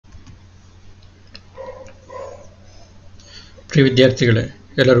ಪ್ರಿಯ ವಿದ್ಯಾರ್ಥಿಗಳೇ,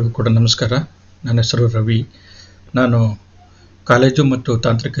 ಎಲ್ಲರಿಗೂ ಕೂಡ ನಮಸ್ಕಾರ. ನನ್ನ ಹೆಸರು ರವಿ. ನಾನು ಕಾಲೇಜು ಮತ್ತು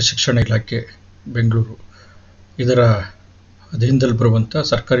ತಾಂತ್ರಿಕ ಶಿಕ್ಷಣ ಇಲಾಖೆ ಬೆಂಗಳೂರು ಇದರ ಅಧೀನದಲ್ಲಿ ಬರುವಂಥ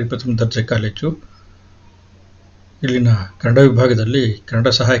ಸರ್ಕಾರಿ ಪ್ರಥಮ ದರ್ಜೆ ಕಾಲೇಜು ಇಲ್ಲಿನ ಕನ್ನಡ ವಿಭಾಗದಲ್ಲಿ ಕನ್ನಡ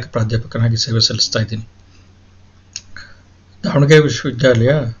ಸಹಾಯಕ ಪ್ರಾಧ್ಯಾಪಕನಾಗಿ ಸೇವೆ ಸಲ್ಲಿಸ್ತಾ ಇದ್ದೀನಿ. ದಾವಣಗೆರೆ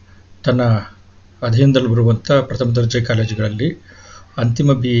ವಿಶ್ವವಿದ್ಯಾಲಯ ತನ್ನ ಅಧೀನದಲ್ಲಿ ಬರುವಂಥ ಪ್ರಥಮ ದರ್ಜೆ ಕಾಲೇಜುಗಳಲ್ಲಿ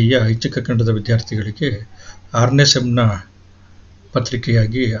ಅಂತಿಮ BEಯ ಐಚ್ಛಿಕ ಕನ್ನಡದ ವಿದ್ಯಾರ್ಥಿಗಳಿಗೆ 6ನೇ ಸೆಮ್ನ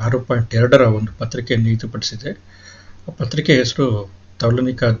ಪತ್ರಿಕೆಯಾಗಿ 6.2ರ ಒಂದು ಪತ್ರಿಕೆಯನ್ನು ನಿಗದಿಪಡಿಸಿದೆ. ಆ ಪತ್ರಿಕೆ ಹೆಸರು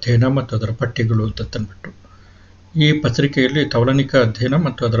ತೌಲನಿಕ ಅಧ್ಯಯನ ಮತ್ತು ಅದರ ಪಠ್ಯಗಳು ಅಂತ ತಂದ್ಬಿಟ್ಟು. ಈ ಪತ್ರಿಕೆಯಲ್ಲಿ ತೌಲನಿಕ ಅಧ್ಯಯನ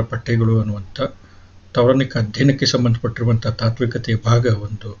ಮತ್ತು ಅದರ ಪಠ್ಯಗಳು ಅನ್ನುವಂಥ ತೌಲನಿಕ ಅಧ್ಯಯನಕ್ಕೆ ಸಂಬಂಧಪಟ್ಟಿರುವಂಥ ತಾತ್ವಿಕತೆಯ ಭಾಗ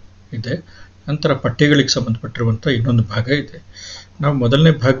ಒಂದು ಇದೆ. ನಂತರ ಪಠ್ಯಗಳಿಗೆ ಸಂಬಂಧಪಟ್ಟಿರುವಂಥ ಇನ್ನೊಂದು ಭಾಗ ಇದೆ. ನಾವು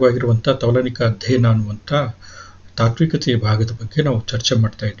ಮೊದಲನೇ ಭಾಗವಾಗಿರುವಂಥ ತೌಲನಿಕ ಅಧ್ಯಯನ ಅನ್ನುವಂಥ ತಾತ್ವಿಕತೆಯ ಭಾಗದ ಬಗ್ಗೆ ನಾವು ಚರ್ಚೆ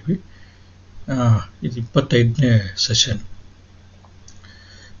ಮಾಡ್ತಾ ಇದ್ವಿ. ಇದು 25ನೇ ಸೆಷನ್.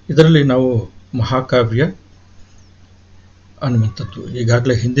 ಇದರಲ್ಲಿ ನಾವು ಮಹಾಕಾವ್ಯ ಅನ್ನುವಂಥದ್ದು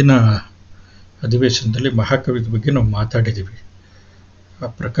ಈಗಾಗಲೇ ಹಿಂದಿನ ಅಧಿವೇಶನದಲ್ಲಿ ಮಹಾಕಾವ್ಯದ ಬಗ್ಗೆ ನಾವು ಮಾತಾಡಿದ್ದೀವಿ. ಆ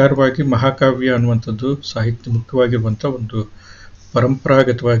ಪ್ರಕಾರವಾಗಿ ಮಹಾಕಾವ್ಯ ಅನ್ನುವಂಥದ್ದು ಸಾಹಿತ್ಯ ಮುಖ್ಯವಾಗಿರುವಂಥ ಒಂದು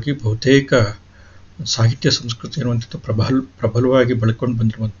ಪರಂಪರಾಗತವಾಗಿ ಬಹುತೇಕ ಸಾಹಿತ್ಯ ಸಂಸ್ಕೃತಿ ಅನ್ನುವಂಥದ್ದು ಪ್ರಬಲವಾಗಿ ಬೆಳ್ಕೊಂಡು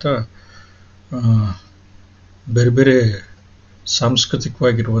ಬಂದಿರುವಂಥ ಬೇರೆ ಬೇರೆ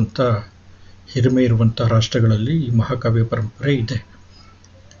ಸಾಂಸ್ಕೃತಿಕವಾಗಿರುವಂಥ ಹಿರಿಮೆ ಇರುವಂಥ ರಾಷ್ಟ್ರಗಳಲ್ಲಿ ಈ ಮಹಾಕಾವ್ಯ ಪರಂಪರೆ ಇದೆ.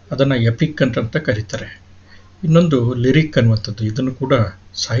 ಅದನ್ನು ಎಪಿಕ್ ಅಂತ ಕರೀತಾರೆ. ಇನ್ನೊಂದು ಲಿರಿಕ್ ಅನ್ನುವಂಥದ್ದು, ಇದನ್ನು ಕೂಡ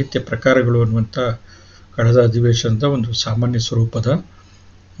ಸಾಹಿತ್ಯ ಪ್ರಕಾರಗಳು ಅನ್ನುವಂಥ ಕಳೆದ ಅಧಿವೇಶನದ ಒಂದು ಸಾಮಾನ್ಯ ಸ್ವರೂಪದ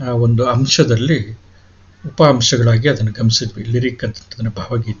ಒಂದು ಅಂಶದಲ್ಲಿ ಉಪ ಅಂಶಗಳಾಗಿ ಅದನ್ನು ಗಮನಿಸಿದ್ವಿ. ಲಿರಿಕ್ ಅಂತಂದ್ರೆ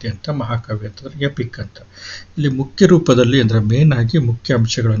ಭಾವಗೀತೆ ಅಂತ, ಮಹಾಕಾವ್ಯ ಅಂತಂದ್ರೆ ಎಪಿಕ್ ಅಂತ. ಇಲ್ಲಿ ಮುಖ್ಯ ರೂಪದಲ್ಲಿ ಅಂದರೆ ಮೇನ್ ಆಗಿ ಮುಖ್ಯ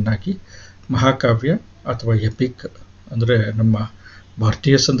ಅಂಶಗಳನ್ನಾಗಿ ಮಹಾಕಾವ್ಯ ಅಥವಾ ಎಪಿಕ್ ಅಂದರೆ ನಮ್ಮ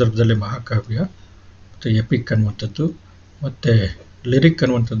ಭಾರತೀಯ ಸಂದರ್ಭದಲ್ಲಿ ಮಹಾಕಾವ್ಯ ಮತ್ತು ಎಪಿಕ್ ಅನ್ನುವಂಥದ್ದು, ಮತ್ತು ಲಿರಿಕ್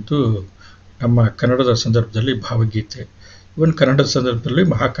ಅನ್ನುವಂಥದ್ದು ನಮ್ಮ ಕನ್ನಡದ ಸಂದರ್ಭದಲ್ಲಿ ಭಾವಗೀತೆ. ಇವನ್ ಕನ್ನಡದ ಸಂದರ್ಭದಲ್ಲಿ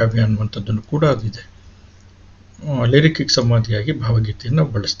ಮಹಾಕಾವ್ಯ ಅನ್ನುವಂಥದ್ದನ್ನು ಕೂಡ ಅದಿದೆ. ಲಿರಿಕ್ಕಿಗೆ ಸಂಬಂಧಿಯಾಗಿ ಭಾವಗೀತೆಯನ್ನು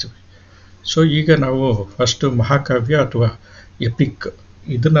ನಾವು ಬಳಸ್ತೀವಿ. ಸೊ ಈಗ ನಾವು ಫಸ್ಟು ಮಹಾಕಾವ್ಯ ಅಥವಾ ಎಪಿಕ್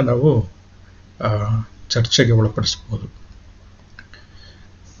ಇದನ್ನು ನಾವು ಚರ್ಚೆಗೆ ಒಳಪಡಿಸ್ಬೋದು.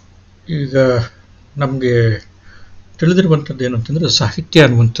 ಈಗ ನಮಗೆ ತಿಳಿದಿರುವಂಥದ್ದು ಏನು ಅಂತಂದರೆ, ಸಾಹಿತ್ಯ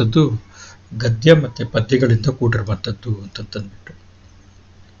ಅನ್ನುವಂಥದ್ದು ಗದ್ಯ ಮತ್ತು ಪದ್ಯಗಳಿಂದ ಕೂಡಿರುವಂಥದ್ದು ಅಂತಂದ್ಬಿಟ್ಟು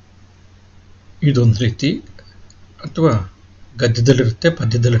ಇದೊಂದು ರೀತಿ. ಅಥವಾ ಗದ್ಯದಲ್ಲಿರುತ್ತೆ,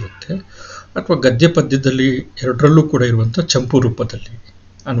 ಪದ್ಯದಲ್ಲಿರುತ್ತೆ, ಅಥವಾ ಗದ್ಯ ಪದ್ಯದಲ್ಲಿ ಎರಡರಲ್ಲೂ ಕೂಡ ಇರುವಂಥ ಚಂಪು ರೂಪದಲ್ಲಿ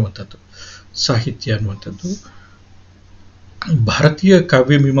ಅನ್ನುವಂಥದ್ದು ಸಾಹಿತ್ಯ ಅನ್ನುವಂಥದ್ದು. ಭಾರತೀಯ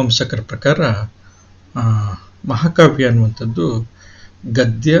ಕಾವ್ಯ ಮೀಮಾಂಸಕರ ಪ್ರಕಾರ ಮಹಾಕಾವ್ಯ ಅನ್ನುವಂಥದ್ದು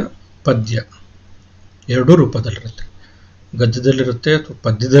ಗದ್ಯ ಪದ್ಯ ಎರಡೂ ರೂಪದಲ್ಲಿರುತ್ತೆ. ಗದ್ಯದಲ್ಲಿರುತ್ತೆ ಅಥವಾ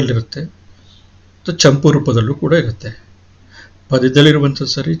ಪದ್ಯದಲ್ಲಿರುತ್ತೆ ಮತ್ತು ಚಂಪು ರೂಪದಲ್ಲೂ ಕೂಡ ಇರುತ್ತೆ.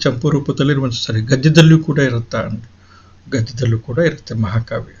 ಪದ್ಯದಲ್ಲಿರುವಂಥದ್ದು ಸರಿ, ಚಂಪು ರೂಪದಲ್ಲಿರುವಂಥದ್ದು ಸರಿ, ಗದ್ಯದಲ್ಲೂ ಕೂಡ ಗದ್ಯದಲ್ಲೂ ಕೂಡ ಇರುತ್ತೆ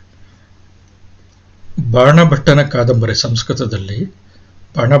ಮಹಾಕಾವ್ಯ. ಬಾಣಭಟ್ಟನ ಕಾದಂಬರಿ, ಸಂಸ್ಕೃತದಲ್ಲಿ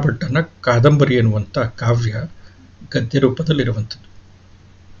ಬಾಣಭಟ್ಟನ ಕಾದಂಬರಿ ಎನ್ನುವಂಥ ಕಾವ್ಯ ಗದ್ಯ ರೂಪದಲ್ಲಿರುವಂಥದ್ದು.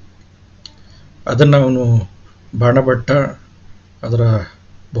 ಅದನ್ನು ಅವನು ಬಾಣಭಟ್ಟ ಅದರ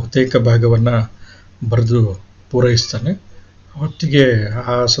ಬಹುತೇಕ ಭಾಗವನ್ನು ಬರೆದು ಪೂರೈಸ್ತಾನೆ. ಹೊತ್ತಿಗೆ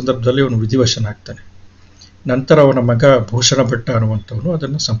ಆ ಸಂದರ್ಭದಲ್ಲಿ ಅವನು ವಿಧಿವಶನಾಗ್ತಾನೆ. ನಂತರ ಅವನ ಮಗ ಭೂಷಣ ಭಟ್ಟ ಅನ್ನುವಂಥವನು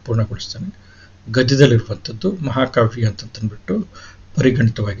ಅದನ್ನು ಸಂಪೂರ್ಣಗೊಳಿಸ್ತಾನೆ. ಗದ್ಯದಲ್ಲಿರುವಂಥದ್ದು ಮಹಾಕಾವ್ಯ ಅಂತಂದ್ಬಿಟ್ಟು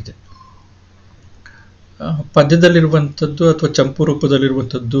ಪರಿಗಣಿತವಾಗಿದೆ. ಪದ್ಯದಲ್ಲಿರುವಂಥದ್ದು ಅಥವಾ ಚಂಪು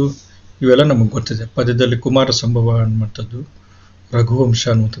ರೂಪದಲ್ಲಿರುವಂಥದ್ದು ಇವೆಲ್ಲ ನಮಗೆ ಗೊತ್ತಿದೆ. ಪದ್ಯದಲ್ಲಿ ಕುಮಾರ ಸಂಭವ ಅನ್ನುವಂಥದ್ದು, ರಘುವಂಶ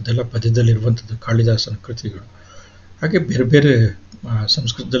ಅನ್ನುವಂಥದ್ದೆಲ್ಲ ಪದ್ಯದಲ್ಲಿರುವಂಥದ್ದು, ಕಾಳಿದಾಸನ ಕೃತಿಗಳು. ಹಾಗೆ ಬೇರೆ ಬೇರೆ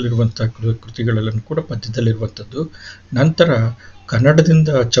ಸಂಸ್ಕೃತದಲ್ಲಿರುವಂಥ ಕೃತಿಗಳೆಲ್ಲನೂ ಕೂಡ ಪದ್ಯದಲ್ಲಿರುವಂಥದ್ದು. ನಂತರ ಕನ್ನಡದಿಂದ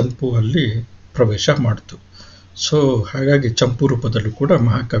ಚಂಪು ಅಲ್ಲಿ ಪ್ರವೇಶ ಮಾಡಿತು. ಸೊ ಹಾಗಾಗಿ ಚಂಪು ರೂಪದಲ್ಲೂ ಕೂಡ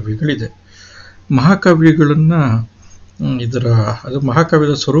ಮಹಾಕಾವ್ಯಗಳಿದೆ. ಮಹಾಕಾವ್ಯಗಳನ್ನು ಅದು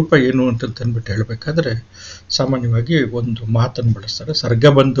ಮಹಾಕಾವ್ಯದ ಸ್ವರೂಪ ಏನು ಅಂತಂದ್ಬಿಟ್ಟು ಹೇಳಬೇಕಾದ್ರೆ ಸಾಮಾನ್ಯವಾಗಿ ಒಂದು ಮಾತನ್ನು ಬಳಸ್ತಾರೆ,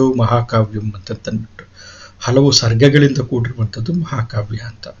 ಸರ್ಗಬಂಧವು ಮಹಾಕಾವ್ಯಂ ಅಂತಂದ್ಬಿಟ್ಟು. ಹಲವು ಸರ್ಗಗಳಿಂದ ಕೂಡಿರುವಂಥದ್ದು ಮಹಾಕಾವ್ಯ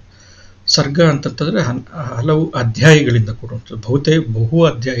ಅಂತ. ಸರ್ಗ ಅಂತಂತಂದರೆ ಹಲವು ಅಧ್ಯಾಯಗಳಿಂದ ಕೂಡಿರುವಂಥದ್ದು, ಬಹು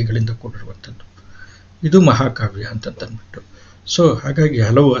ಅಧ್ಯಾಯಗಳಿಂದ ಕೂಡಿರುವಂಥದ್ದು, ಇದು ಮಹಾಕಾವ್ಯ ಅಂತಂದ್ಬಿಟ್ಟು. ಸೊ ಹಾಗಾಗಿ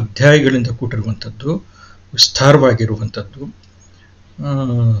ಹಲವು ಅಧ್ಯಾಯಗಳಿಂದ ಕೂಡಿರುವಂಥದ್ದು, ವಿಸ್ತಾರವಾಗಿರುವಂಥದ್ದು.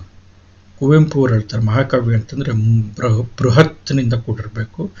 ಕುವೆಂಪು ಅವರು ಹೇಳ್ತಾರೆ ಮಹಾಕಾವ್ಯ ಅಂತಂದರೆ ಬೃಹತ್ತಿನಿಂದ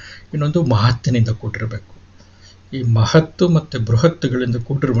ಕೂಡಿರಬೇಕು, ಇನ್ನೊಂದು ಮಹತ್ತಿನಿಂದ ಕೂಡಿರಬೇಕು. ಈ ಮಹತ್ತು ಮತ್ತು ಬೃಹತ್ತುಗಳಿಂದ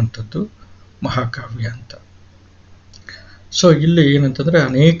ಕೂಡಿರುವಂಥದ್ದು ಮಹಾಕಾವ್ಯ ಅಂತ. ಸೊ ಇಲ್ಲಿ ಏನಂತಂದರೆ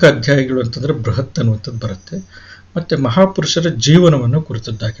ಅನೇಕ ಅಧ್ಯಾಯಗಳು ಅಂತಂದರೆ ಬೃಹತ್ ಅನ್ನುವಂಥದ್ದು ಬರುತ್ತೆ. ಮತ್ತು ಮಹಾಪುರುಷರ ಜೀವನವನ್ನು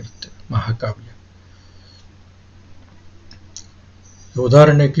ಕುರಿತದ್ದಾಗಿರುತ್ತೆ ಮಹಾಕಾವ್ಯ.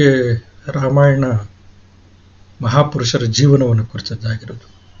 ಉದಾಹರಣೆಗೆ ರಾಮಾಯಣ ಮಹಾಪುರುಷರ ಜೀವನವನ್ನು ಕುರಿತದ್ದಾಗಿರೋದು.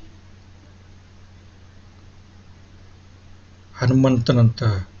 ಹನುಮಂತನಂತ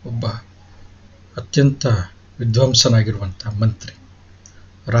ಒಬ್ಬ ಅತ್ಯಂತ ವಿದ್ವಾಂಸನಾಗಿರುವಂಥ ಮಂತ್ರಿ,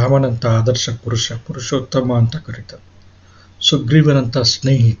 ರಾಮನಂತ ಆದರ್ಶ ಪುರುಷೋತ್ತಮ ಅಂತ ಕರೀತಾರೆ, ಸುಗ್ರೀವನಂಥ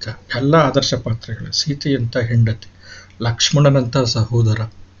ಸ್ನೇಹಿತ, ಎಲ್ಲ ಆದರ್ಶ ಪಾತ್ರಗಳು, ಸೀತೆಯಂಥ ಹೆಂಡತಿ, ಲಕ್ಷ್ಮಣನಂಥ ಸಹೋದರ,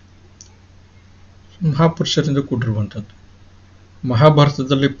 ಮಹಾಪುರುಷರಿಂದ ಕೂಡಿರುವಂಥದ್ದು.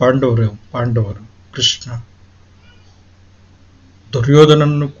 ಮಹಾಭಾರತದಲ್ಲಿ ಪಾಂಡವರು, ಕೃಷ್ಣ,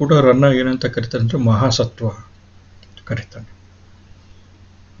 ದುರ್ಯೋಧನನ್ನು ಕೂಡ ರನ್ನ ಏನಂತ ಕರೀತಾನೆ ಅಂದರೆ ಮಹಾಸತ್ವ ಕರೀತಾನೆ.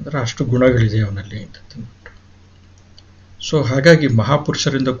 ಅಂದರೆ ಅಷ್ಟು ಗುಣಗಳಿದೆ ಅವನಲ್ಲಿ ಅಂತ ತಂದ್ಬಿಟ್ಟು. ಸೊ ಹಾಗಾಗಿ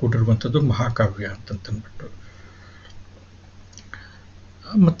ಮಹಾಪುರುಷರಿಂದ ಕೂಡಿರುವಂಥದ್ದು ಮಹಾಕಾವ್ಯ ಅಂತಂದ್ಬಿಟ್ಟು.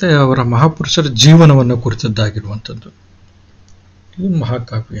 ಮತ್ತೆ ಅವರ ಮಹಾಪುರುಷರ ಜೀವನವನ್ನು ಕುರಿತದ್ದಾಗಿರುವಂಥದ್ದು ಇದು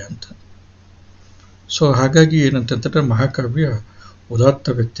ಮಹಾಕಾವ್ಯ ಅಂತ. ಸೊ ಹಾಗಾಗಿ ಏನಂತಂದ್ರೆ ಮಹಾಕಾವ್ಯ ಉದಾತ್ತ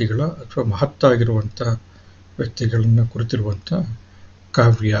ವ್ಯಕ್ತಿಗಳ ಅಥವಾ ಮಹತ್ತಾಗಿರುವಂಥ ವ್ಯಕ್ತಿಗಳನ್ನು ಕುರಿತಿರುವಂಥ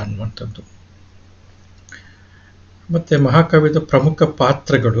ಕಾವ್ಯ ಅನ್ನುವಂಥದ್ದು. ಮತ್ತು ಮಹಾಕಾವ್ಯದ ಪ್ರಮುಖ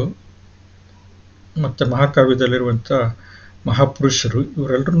ಪಾತ್ರಗಳು ಮತ್ತು ಮಹಾಕಾವ್ಯದಲ್ಲಿರುವಂಥ ಮಹಾಪುರುಷರು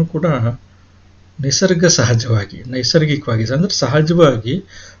ಇವರೆಲ್ಲರೂ ಕೂಡ ನೈಸರ್ಗಿಕವಾಗಿ ಅಂದರೆ ಸಹಜವಾಗಿ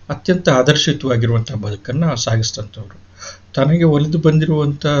ಅತ್ಯಂತ ಆದರ್ಶಿತವಾಗಿರುವಂಥ ಬದುಕನ್ನು ಸಾಗಿಸ್ತಂಥವ್ರು. ತನಗೆ ಒಲಿದು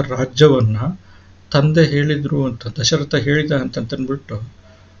ಬಂದಿರುವಂಥ ರಾಜ್ಯವನ್ನು ತಂದೆ ಹೇಳಿದ್ರು ಅಂತ, ದಶರಥ ಹೇಳಿದ ಅಂತಂತಂದ್ಬಿಟ್ಟು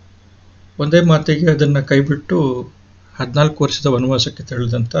ಒಂದೇ ಮಾತಿಗೆ ಅದನ್ನು ಕೈಬಿಟ್ಟು 14 ವರ್ಷದ ವನವಾಸಕ್ಕೆ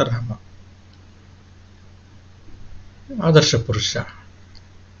ತೆರಳಿದಂಥ ರಾಮ ಆದರ್ಶ ಪುರುಷ.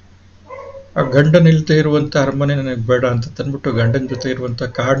 ಆ ಗಂಡನಿಲ್ದೇ ಇರುವಂಥ ಅರಮನೆ ನನಗೆ ಬೇಡ ಅಂತ ತಂದ್ಬಿಟ್ಟು, ಗಂಡನ ಜೊತೆ ಇರುವಂಥ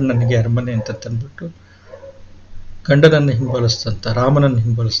ಕಾಡು ನನಗೆ ಅರಮನೆ ಅಂತ ತಂದ್ಬಿಟ್ಟು ಗಂಡನನ್ನು ಹಿಂಬಾಲಿಸ್ತಂಥ, ರಾಮನನ್ನು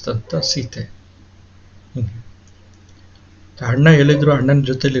ಹಿಂಬಾಲಿಸ್ತಂಥ ಸೀತೆ. ಅಣ್ಣ ಎಲ್ಲಿದ್ರು ಅಣ್ಣನ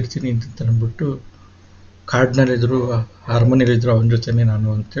ಜೊತೆಲಿ ಇರ್ತೀನಿ ಅಂತ ಅಂದ್ಬಿಟ್ಟು, ಕಾಡಿನಲ್ಲಿದ್ರು ಅರಮನೆಯಲ್ಲಿದ್ರು ಅವನ ಜೊತೆನೇ ನಾನು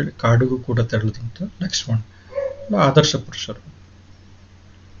ಅಂತೇಳಿ ಕಾಡಿಗೂ ಕೂಡ ತೆರಳಿದಂಥ ಲಕ್ಷ್ಮಣ ಆದರ್ಶ ಪುರುಷರು.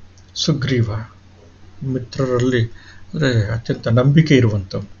 ಸುಗ್ರೀವ ಮಿತ್ರರಲ್ಲಿ ಅಂದರೆ ಅತ್ಯಂತ ನಂಬಿಕೆ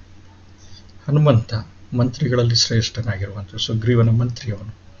ಇರುವಂಥವು. ಹನುಮಂತ ಮಂತ್ರಿಗಳಲ್ಲಿ ಶ್ರೇಷ್ಠನಾಗಿರುವಂಥ ಸುಗ್ರೀವನ ಮಂತ್ರಿ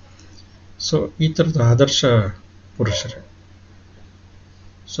ಅವನು. ಸೊ ಈ ಥರದ ಆದರ್ಶ ಪುರುಷರೇ.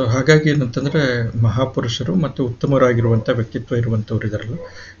 ಸೊ ಹಾಗಾಗಿ ಏನಂತಂದರೆ ಮಹಾಪುರುಷರು ಮತ್ತು ಉತ್ತಮರಾಗಿರುವಂಥ ವ್ಯಕ್ತಿತ್ವ ಇರುವಂಥವ್ರು ಇದಾರಲ್ಲ,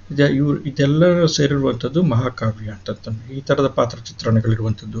 ಇದೆಲ್ಲ ಸೇರಿರುವಂಥದ್ದು ಮಹಾಕಾವ್ಯ ಅಂತಂತಂದ್ರೆ. ಈ ಥರದ ಪಾತ್ರ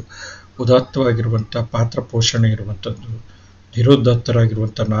ಚಿತ್ರಣಗಳಿರುವಂಥದ್ದು, ಉದಾತ್ತವಾಗಿರುವಂಥ ಪಾತ್ರ ಪೋಷಣೆ ಇರುವಂಥದ್ದು,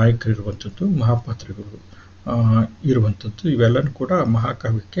 ಧೀರೋದಾತ್ತರಾಗಿರುವಂಥ ನಾಯಕರು ಇರುವಂಥದ್ದು, ಮಹಾಪಾತ್ರಗಳು ಇರುವಂಥದ್ದು, ಇವೆಲ್ಲನೂ ಕೂಡ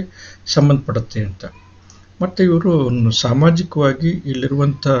ಮಹಾಕಾವ್ಯಕ್ಕೆ ಸಂಬಂಧಪಡುತ್ತೆ ಅಂತ. ಮತ್ತು ಇವರು ಸಾಮಾಜಿಕವಾಗಿ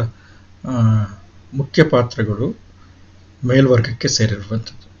ಇಲ್ಲಿರುವಂಥ ಮುಖ್ಯ ಪಾತ್ರಗಳು ಮೇಲ್ವರ್ಗಕ್ಕೆ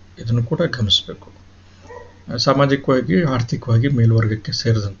ಸೇರಿರುವಂಥದ್ದು, ಇದನ್ನು ಕೂಡ ಗಮನಿಸಬೇಕು. ಸಾಮಾಜಿಕವಾಗಿ ಆರ್ಥಿಕವಾಗಿ ಮೇಲ್ವರ್ಗಕ್ಕೆ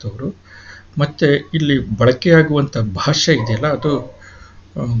ಸೇರಿದಂಥವರು. ಮತ್ತು ಇಲ್ಲಿ ಬಳಕೆಯಾಗುವಂಥ ಭಾಷೆ ಇದೆಯಲ್ಲ, ಅದು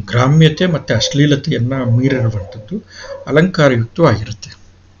ಗ್ರಾಮ್ಯತೆ ಮತ್ತು ಅಶ್ಲೀಲತೆಯನ್ನು ಮೀರಿರುವಂಥದ್ದು, ಅಲಂಕಾರಯುಕ್ತವಾಗಿರುತ್ತೆ.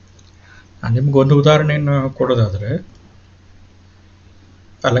 ನಿಮಗೊಂದು ಉದಾಹರಣೆಯನ್ನು ಕೊಡೋದಾದರೆ,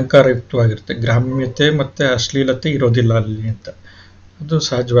 ಅಲಂಕಾರಯುಕ್ತವಾಗಿರುತ್ತೆ, ಗ್ರಾಮ್ಯತೆ ಮತ್ತು ಅಶ್ಲೀಲತೆ ಇರೋದಿಲ್ಲ ಅಲ್ಲಿ ಅಂತ, ಅದು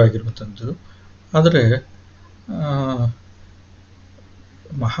ಸಹಜವಾಗಿರುವಂಥದ್ದು. ಆದರೆ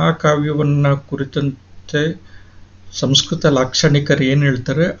ಮಹಾಕಾವ್ಯವನ್ನು ಕುರಿತಂತೆ ಸಂಸ್ಕೃತ ಲಾಕ್ಷಣಿಕರು ಏನು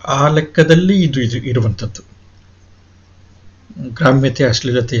ಹೇಳ್ತಾರೆ ಆ ಲೆಕ್ಕದಲ್ಲಿ ಇದು ಇರುವಂಥದ್ದು, ಗ್ರಾಮ್ಯತೆ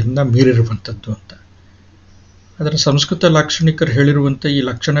ಅಶ್ಲೀಲತೆಯನ್ನು ಮೀರಿರುವಂಥದ್ದು ಅಂತ. ಆದರೆ ಸಂಸ್ಕೃತ ಲಾಕ್ಷಣಿಕರು ಹೇಳಿರುವಂಥ ಈ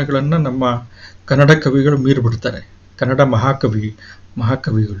ಲಕ್ಷಣಗಳನ್ನು ನಮ್ಮ ಕನ್ನಡ ಕವಿಗಳು ಮೀರಿಬಿಡ್ತಾರೆ. ಕನ್ನಡ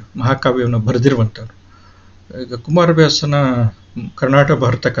ಮಹಾಕಾವ್ಯವನ್ನು ಬರೆದಿರುವಂಥವ್ರು. ಈಗ ಕುಮಾರವ್ಯಾಸನ ಕರ್ನಾಟಕ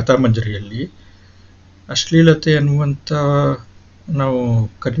ಭಾರತ ಕಥಾಮಂಜರಿಯಲ್ಲಿ ಅಶ್ಲೀಲತೆ ಅನ್ನುವಂಥ ನಾವು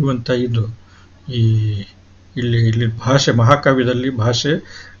ಕಲಿಯುವಂಥ ಇದು ಇಲ್ಲಿ ಭಾಷೆ, ಮಹಾಕಾವ್ಯದಲ್ಲಿ ಭಾಷೆ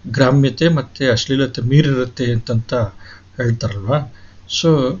ಗ್ರಾಮ್ಯತೆ ಮತ್ತು ಅಶ್ಲೀಲತೆ ಮೀರಿರುತ್ತೆ ಅಂತಂತ ಹೇಳ್ತಾರಲ್ವ. ಸೊ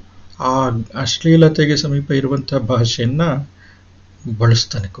ಆ ಅಶ್ಲೀಲತೆಗೆ ಸಮೀಪ ಇರುವಂಥ ಭಾಷೆಯನ್ನು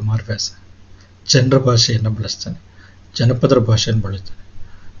ಬಳಸ್ತಾನೆ ಕುಮಾರವ್ಯಾಸ, ಜನರ ಭಾಷೆಯನ್ನು ಬಳಸ್ತಾನೆ, ಜನಪದರ ಭಾಷೆಯನ್ನು ಬಳಸ್ತಾನೆ.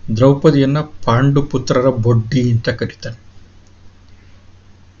 ದ್ರೌಪದಿಯನ್ನು ಪಾಂಡುಪುತ್ರರ ಬೊಡ್ಡಿ ಅಂತ ಕರೀತಾನೆ.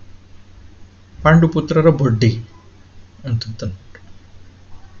 ಪಾಂಡುಪುತ್ರರ ಬೊಡ್ಡಿ ಅಂತಂದ್ಬಿಟ್ಟು,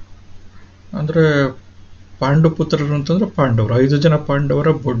 ಅಂದರೆ ಪಾಂಡುಪುತ್ರರು ಅಂತಂದ್ರೆ ಪಾಂಡವರು, 5 ಜನ ಪಾಂಡವರ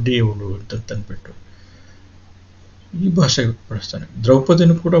ಬೊಡ್ಡಿ ಅವಳು ಅಂತಂದ್ಬಿಟ್ಟು ಈ ಭಾಷೆ ಬಳಸ್ತಾನೆ.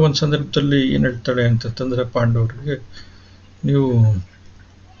 ದ್ರೌಪದಿನೂ ಕೂಡ ಒಂದು ಸಂದರ್ಭದಲ್ಲಿ ಏನು ಹೇಳ್ತಾಳೆ ಅಂತಂದ್ರೆ, ಪಾಂಡವರಿಗೆ ನೀವು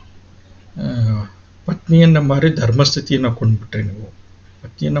ಪತ್ನಿಯನ್ನು ಮಾರಿ ಧರ್ಮಸ್ಥಿತಿಯನ್ನು ಕೊಂಡ್ಬಿಟ್ರಿ, ನೀವು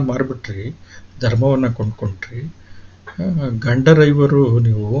ಪತ್ನಿಯನ್ನು ಮಾರಿಬಿಟ್ರಿ, ಧರ್ಮವನ್ನು ಕೊಂಡ್ಕೊಂಡ್ರಿ, ಗಂಡರೈವರು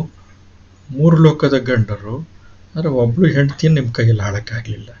ನೀವು 3 ಲೋಕದ ಗಂಡರು, ಆದರೆ ಒಬ್ಬಳು ಹೆಂಡತಿಯನ್ನು ನಿಮ್ಮ ಕೈಯಲ್ಲಿ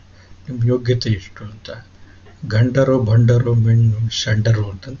ಆಳಕ್ಕಾಗಲಿಲ್ಲ, ನಿಮ್ಮ ಯೋಗ್ಯತೆ ಎಷ್ಟು ಅಂತ. ಗಂಡರು ಬಂಡರು ಮೆಣ್ಣು ಶಂಡರು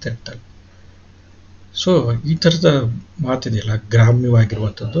ಅಂತಂತ ಹೇಳ್ತಾರೆ. ಸೊ ಈ ಥರದ ಮಾತಿದೆಯಲ್ಲ,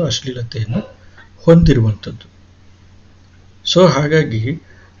 ಗ್ರಾಮ್ಯವಾಗಿರುವಂಥದ್ದು, ಅಶ್ಲೀಲತೆಯನ್ನು ಹೊಂದಿರುವಂಥದ್ದು. ಸೊ ಹಾಗಾಗಿ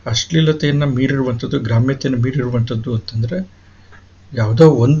ಅಶ್ಲೀಲತೆಯನ್ನು ಮೀರಿರುವಂಥದ್ದು, ಗ್ರಾಮ್ಯತೆಯನ್ನು ಮೀರಿರುವಂಥದ್ದು ಅಂತಂದರೆ ಯಾವುದೋ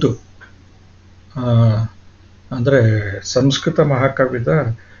ಒಂದು ಅಂದರೆ ಸಂಸ್ಕೃತ ಮಹಾಕಾವ್ಯದ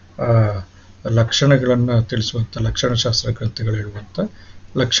ಲಕ್ಷಣಗಳನ್ನು ತಿಳಿಸುವಂಥ ಲಕ್ಷಣಶಾಸ್ತ್ರ ಗ್ರಂಥಗಳು ಹೇಳುವಂಥ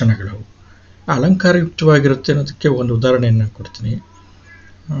ಲಕ್ಷಣಗಳು ಅಲಂಕಾರಯುಕ್ತವಾಗಿರುತ್ತೆ ಅನ್ನೋದಕ್ಕೆ ಒಂದು ಉದಾಹರಣೆಯನ್ನು ಕೊಡ್ತೀನಿ.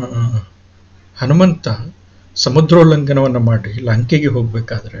 ಹನುಮಂತ ಸಮುದ್ರೋಲ್ಲಂಘನವನ್ನು ಮಾಡಿ ಲಂಕೆಗೆ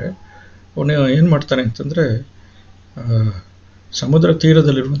ಹೋಗಬೇಕಾದ್ರೆ ಅವನು ಏನು ಮಾಡ್ತಾನೆ ಅಂತಂದರೆ ಸಮುದ್ರ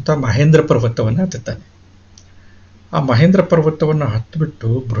ತೀರದಲ್ಲಿರುವಂಥ ಮಹೇಂದ್ರ ಪರ್ವತವನ್ನು ಹತ್ತುತ್ತಾನೆ. ಆ ಮಹೇಂದ್ರ ಪರ್ವತವನ್ನು ಹತ್ತಿಬಿಟ್ಟು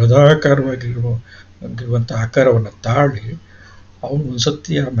ಬೃಹದಾಕಾರವಾಗಿರುವಂಥ ಆಕಾರವನ್ನು ತಾಳಿ ಅವನು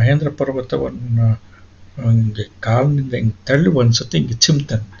ಒಂದ್ಸತಿ ಆ ಮಹೇಂದ್ರ ಪರ್ವತವನ್ನು ಹಿಂಗೆ ಕಾಲಿನಿಂದ ಹಿಂಗೆ ತಳ್ಳಿ ಒಂದ್ಸತಿ ಹಿಂಗೆ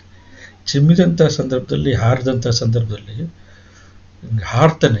ಚಿಮ್ತಾನೆ. ಚಿಮ್ಮಿದಂಥ ಸಂದರ್ಭದಲ್ಲಿ, ಹಾರಿದಂಥ ಸಂದರ್ಭದಲ್ಲಿ ಹಿಂಗೆ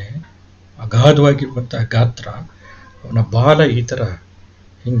ಹಾರ್ತಾನೆ. ಅಗಾಧವಾಗಿರುವಂಥ ಗಾತ್ರ, ಅವನ ಬಾಲ ಈ ಥರ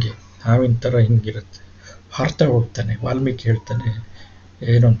ಹಿಂಗೆ ಹಾವಿನ ಥರ ಹಿಂಗಿರುತ್ತೆ. ಹಾರ್ತಾ ಹೋಗ್ತಾನೆ. ವಾಲ್ಮೀಕಿ ಹೇಳ್ತಾನೆ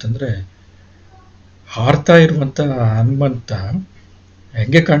ಏನು ಅಂತಂದರೆ, ಹಾರ್ತಾ ಇರುವಂಥ ಹನುಮಂತ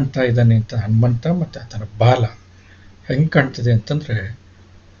ಹೆಂಗೆ ಕಾಣ್ತಾ ಇದ್ದಾನೆ ಅಂತ, ಹನುಮಂತ ಮತ್ತು ಆತನ ಬಾಲ ಹೆಂಗೆ ಕಾಣ್ತಿದೆ ಅಂತಂದರೆ,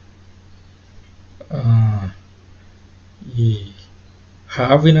 ಈ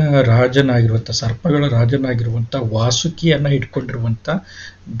ಹಾವಿನ ರಾಜನಾಗಿರುವಂಥ, ಸರ್ಪಗಳ ರಾಜನಾಗಿರುವಂಥ ವಾಸುಕಿಯನ್ನು ಇಟ್ಕೊಂಡಿರುವಂಥ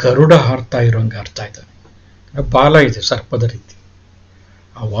ಗರುಡ ಹಾರ್ತಾ ಇರೋಂಗೆ ಹಾರ್ತಾ ಇದ್ದಾನೆ. ಬಾಲ ಇದೆ ಸರ್ಪದ ರೀತಿ.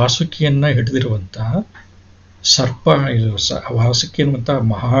 ಆ ವಾಸುಕಿಯನ್ನು ಹಿಡಿದಿರುವಂಥ ಸರ್ಪ, ಇದು ವಾಸುಕಿ ಎನ್ನುವಂಥ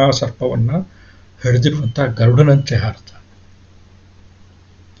ಮಹಾಸರ್ಪವನ್ನು ಹಿಡಿದಿರುವಂಥ ಗರುಡನಂತೆ ಹಾರ್ತ.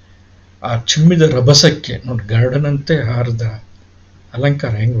 ಆ ಚಿಮ್ಮಿದ ರಭಸಕ್ಕೆ ನೋಡಿ, ಗರುಡನಂತೆ ಹಾರಿದ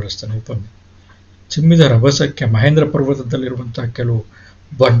ಅಲಂಕಾರ ಹೆಂಗೆ ಬಳಸ್ತಾನೆ ಉಪಮೆ. ಚಿಮ್ಮಿದ ರಭಸಕ್ಕೆ ಮಹೇಂದ್ರ ಪರ್ವತದಲ್ಲಿರುವಂಥ ಕೆಲವು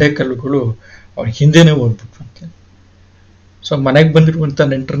ಬಂಡೆಕಲ್ಲುಗಳು ಅವನ ಹಿಂದೆನೇ ಹೋಗ್ಬಿಟ್ವಂತೆ. ಸೊ ಮನೆಗೆ ಬಂದಿರುವಂಥ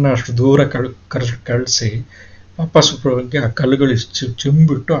ನೆಂಟರನ್ನ ಅಷ್ಟು ದೂರ ಕಳಿಸಿ ವಾಪಸ್ ಬರೋಂಗೆ ಆ ಕಲ್ಲುಗಳು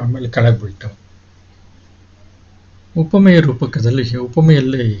ಚಿಮ್ಬಿಟ್ಟು ಆಮೇಲೆ ಕೆಳಗೆ ಬೀಳ್ತವೆ. ಉಪಮೆಯ ರೂಪಕದಲ್ಲಿ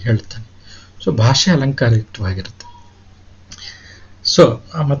ಉಪಮೆಯಲ್ಲೇ ಹೇಳ್ತಾನೆ. ಸೊ ಭಾಷೆ ಅಲಂಕಾರಯುಕ್ತವಾಗಿರುತ್ತೆ. ಸೊ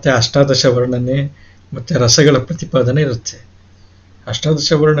ಮತ್ತು ಅಷ್ಟಾದಶ ವರ್ಣನೆ ಮತ್ತು ರಸಗಳ ಪ್ರತಿಪಾದನೆ ಇರುತ್ತೆ.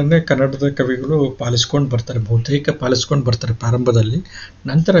 ಅಷ್ಟಾದಶ ವರ್ಣನೆ ಕನ್ನಡದ ಕವಿಗಳು ಪಾಲಿಸ್ಕೊಂಡು ಬರ್ತಾರೆ, ಬಹುತೇಕ ಪಾಲಿಸ್ಕೊಂಡು ಬರ್ತಾರೆ ಪ್ರಾರಂಭದಲ್ಲಿ.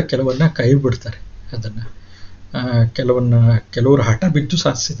 ನಂತರ ಕೆಲವನ್ನ ಕೈ ಬಿಡ್ತಾರೆ. ಅದನ್ನು ಕೆಲವರು ಹಠ ಬಿದ್ದು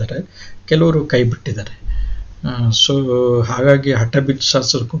ಸಾಧಿಸಿದ್ದಾರೆ, ಕೆಲವರು ಕೈ ಬಿಟ್ಟಿದ್ದಾರೆ. ಸೊ ಹಾಗಾಗಿ ಹಠ ಬಿದ್ದು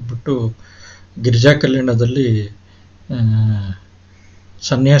ಸಾಧಿಸ್ಕೊಂಡ್ಬಿಟ್ಟು ಗಿರಿಜಾ ಕಲ್ಯಾಣದಲ್ಲಿ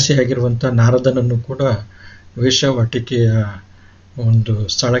ಸನ್ಯಾಸಿಯಾಗಿರುವಂಥ ನಾರದನನ್ನು ಕೂಡ ವೇಶ್ಯಾವಾಟಿಕೆಯ ಒಂದು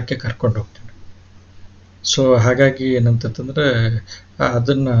ಸ್ಥಳಕ್ಕೆ ಕರ್ಕೊಂಡು ಹೋಗ್ತಾನೆ. ಸೊ ಹಾಗಾಗಿ ಏನಂತಂದರೆ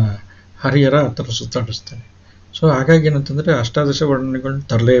ಅದನ್ನು ಹರಿಹರ ಆ ಥರ ಸುತ್ತಾಡಿಸ್ತಾನೆ. ಸೊ ಹಾಗಾಗಿ ಏನಂತಂದರೆ ಅಷ್ಟಾದಶ ವರ್ಣನೆಗಳನ್ನ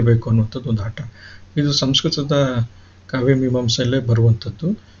ತರಲೇಬೇಕು ಅನ್ನುವಂಥದ್ದು ಒಂದು ಹಠ. ಇದು ಸಂಸ್ಕೃತದ ಕಾವ್ಯಮೀಮಾಂಸೆಯಲ್ಲೇ ಬರುವಂಥದ್ದು.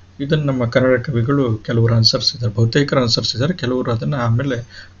 ಇದನ್ನು ನಮ್ಮ ಕನ್ನಡ ಕವಿಗಳು ಕೆಲವರು ಅನುಸರಿಸಿದ್ದಾರೆ, ಬಹುತೇಕರು ಅನುಸರಿಸಿದ್ದಾರೆ. ಕೆಲವರು ಅದನ್ನು ಆಮೇಲೆ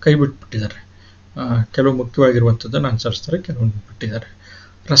ಕೈ ಬಿಟ್ಬಿಟ್ಟಿದ್ದಾರೆ. ಕೆಲವು ಮುಖ್ಯವಾಗಿರುವಂಥದ್ದನ್ನು ಅನುಸರಿಸ್ತಾರೆ, ಕೆಲವೊಂದು ಬಿಟ್ಟಿದ್ದಾರೆ.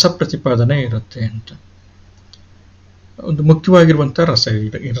 ರಸ ಪ್ರತಿಪಾದನೆ ಇರುತ್ತೆ ಅಂತ, ಒಂದು ಮುಖ್ಯವಾಗಿರುವಂಥ ರಸ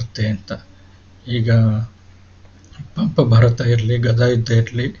ಇರುತ್ತೆ ಅಂತ. ಈಗ ಪಂಪ ಭಾರತ ಇರಲಿ, ಗದಾಯುದ್ಧ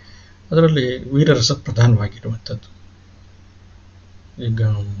ಇರಲಿ, ಅದರಲ್ಲಿ ವೀರರಸ ಪ್ರಧಾನವಾಗಿರುವಂಥದ್ದು. ಈಗ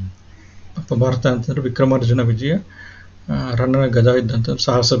ಪಂಪ ಭಾರತ ಅಂತಂದರೆ ವಿಕ್ರಮಾರ್ಜುನ ವಿಜಯ, ರನ್ನನ ಗದಾಯುದ್ಧ ಅಂತಂದ್ರೆ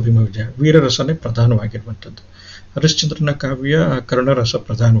ಸಾಹಸ ಭೀಮ ವಿಜಯ, ವೀರರಸನೇ ಪ್ರಧಾನವಾಗಿರುವಂಥದ್ದು. ಹರಿಶ್ಚಂದ್ರನ ಕಾವ್ಯ ಕರ್ಣರಸ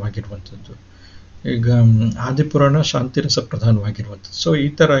ಪ್ರಧಾನವಾಗಿರುವಂಥದ್ದು. ಈಗ ಆದಿಪುರಾಣ ಶಾಂತಿರಸ ಪ್ರಧಾನವಾಗಿರುವಂಥದ್ದು. ಸೊ ಈ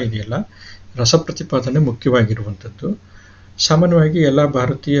ಥರ ಇದೆಯಲ್ಲ, ರಸ ಪ್ರತಿಪಾದನೆ ಮುಖ್ಯವಾಗಿರುವಂಥದ್ದು. ಸಾಮಾನ್ಯವಾಗಿ ಎಲ್ಲ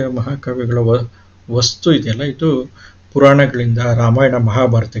ಭಾರತೀಯ ಮಹಾಕಾವ್ಯಗಳ ವಸ್ತು ಇದೆಯಲ್ಲ, ಇದು ಪುರಾಣಗಳಿಂದ, ರಾಮಾಯಣ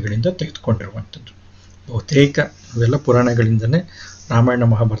ಮಹಾಭಾರತಗಳಿಂದ ತೆಗೆದುಕೊಂಡಿರುವಂಥದ್ದು. ಬಹುತೇಕ ಇವೆಲ್ಲ ಪುರಾಣಗಳಿಂದನೇ, ರಾಮಾಯಣ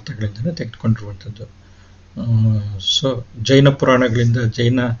ಮಹಾಭಾರತಗಳಿಂದನೇ ತೆಗೆದುಕೊಂಡಿರುವಂಥದ್ದು. ಸೊ ಜೈನ ಪುರಾಣಗಳಿಂದ,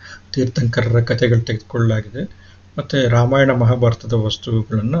 ಜೈನ ತೀರ್ಥಂಕರರ ಕಥೆಗಳು ತೆಗೆದುಕೊಳ್ಳಲಾಗಿದೆ. ಮತ್ತು ರಾಮಾಯಣ ಮಹಾಭಾರತದ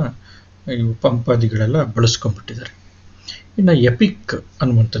ವಸ್ತುಗಳನ್ನು ಇವು ಪಂಪಾದಿಗಳೆಲ್ಲ ಬಳಸ್ಕೊಂಡ್ಬಿಟ್ಟಿದ್ದಾರೆ. ಇನ್ನು ಎಪಿಕ್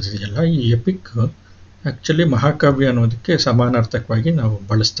ಅನ್ನುವಂಥದ್ದು ಇದೆಯಲ್ಲ, ಈ ಎಪಿಕ್ ಆ್ಯಕ್ಚುಲಿ ಮಹಾಕಾವ್ಯ ಅನ್ನೋದಕ್ಕೆ ಸಮಾನಾರ್ಥಕವಾಗಿ ನಾವು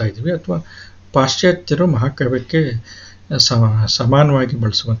ಬಳಸ್ತಾ ಇದ್ದೀವಿ, ಅಥವಾ ಪಾಶ್ಚಾತ್ಯರು ಮಹಾಕಾವ್ಯಕ್ಕೆ ಸಮಾನವಾಗಿ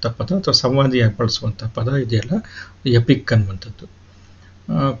ಬಳಸುವಂಥ ಪದ ಅಥವಾ ಸಂವಾದಿಯಾಗಿ ಬಳಸುವಂಥ ಪದ ಇದೆಯಲ್ಲ, ಎಪಿಕ್ ಅನ್ನುವಂಥದ್ದು.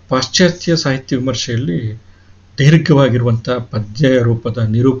 ಪಾಶ್ಚಾತ್ಯ ಸಾಹಿತ್ಯ ವಿಮರ್ಶೆಯಲ್ಲಿ ದೀರ್ಘವಾಗಿರುವಂಥ ಪದ್ಯ ರೂಪದ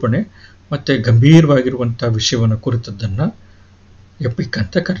ನಿರೂಪಣೆ ಮತ್ತು ಗಂಭೀರವಾಗಿರುವಂಥ ವಿಷಯವನ್ನು ಕುರಿತದ್ದನ್ನು ಎಪಿಕ್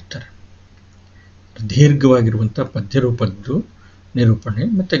ಅಂತ ಕರೀತಾರೆ. ದೀರ್ಘವಾಗಿರುವಂಥ ಪದ್ಯರೂಪದ್ದು ನಿರೂಪಣೆ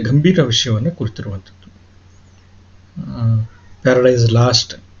ಮತ್ತು ಗಂಭೀರ ವಿಷಯವನ್ನು ಕುರಿತಿರುವಂಥದ್ದು. ಪ್ಯಾರಡೈಸ್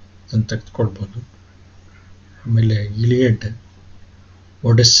ಲಾಸ್ಟ್ ಅಂತ ತೆಗೆದುಕೊಳ್ಬೋದು. ಆಮೇಲೆ ಇಲಿಯಡ್,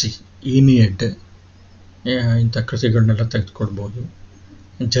 ಒಡೆಸ್ಸಿ, ಈನಿಯಡ್ ಇಂಥ ಕೃತಿಗಳನ್ನೆಲ್ಲ ತೆಗೆದುಕೊಳ್ಬೋದು.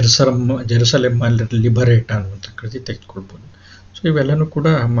 ಜೆರುಸಲೆಮ್ ಲಿಬರೇಟ ಅನ್ನುವಂಥ ಕೃತಿ ತೆಗೆದುಕೊಳ್ಬೋದು. ಸೊ ಇವೆಲ್ಲನೂ ಕೂಡ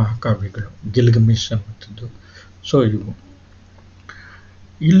ಮಹಾಕಾವ್ಯಗಳು. ಗಿಲ್ಗಮಿಶ್ ಅನ್ನುವಂಥದ್ದು. ಸೊ ಇವು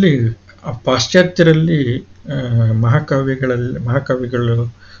ಇಲ್ಲಿ ಪಾಶ್ಚಾತ್ಯರಲ್ಲಿ ಮಹಾಕಾವ್ಯಗಳ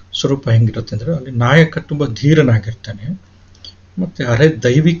ಸ್ವರೂಪ ಹೆಂಗಿರುತ್ತೆ ಅಂದರೆ ಅಲ್ಲಿ ನಾಯಕ ತುಂಬ ಧೀರನಾಗಿರ್ತಾನೆ ಮತ್ತು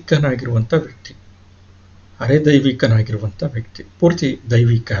ಅರೆದೈವಿಕನಾಗಿರುವಂಥ ವ್ಯಕ್ತಿ, ಪೂರ್ತಿ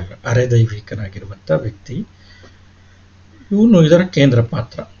ದೈವಿಕ ಅಲ್ಲ, ಅರೆದೈವಿಕನಾಗಿರುವಂಥ ವ್ಯಕ್ತಿ. ಇವನು ಇದರ ಕೇಂದ್ರ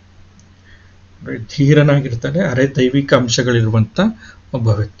ಪಾತ್ರ. ಧೀರನಾಗಿರ್ತಾನೆ, ಅರೆದೈವಿಕ ಅಂಶಗಳಿರುವಂಥ ಒಬ್ಬ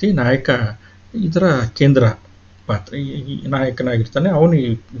ವ್ಯಕ್ತಿ, ನಾಯಕ ಇದರ ಕೇಂದ್ರ ಪಾತ್ರ. ಈ ನಾಯಕನಾಗಿರ್ತಾನೆ, ಅವನು ಈ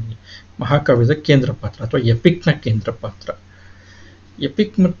ಮಹಾಕಾವ್ಯದ ಕೇಂದ್ರ ಪಾತ್ರ ಅಥವಾ ಎಪಿಕ್ನ ಕೇಂದ್ರ ಪಾತ್ರ.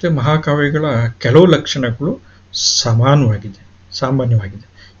 ಎಪಿಕ್ ಮತ್ತು ಮಹಾಕಾವ್ಯಗಳ ಕೆಲವು ಲಕ್ಷಣಗಳು ಸಾಮಾನ್ಯವಾಗಿದೆ.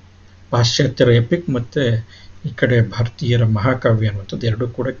 ಪಾಶ್ಚಾತ್ಯರ ಎಪಿಕ್ ಮತ್ತು ಈ ಕಡೆ ಭಾರತೀಯರ ಮಹಾಕಾವ್ಯ ಅನ್ನುವಂಥದ್ದು ಎರಡೂ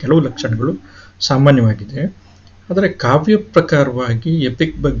ಕೂಡ ಕೆಲವು ಲಕ್ಷಣಗಳು ಸಾಮಾನ್ಯವಾಗಿದೆ. ಆದರೆ ಕಾವ್ಯ ಪ್ರಕಾರವಾಗಿ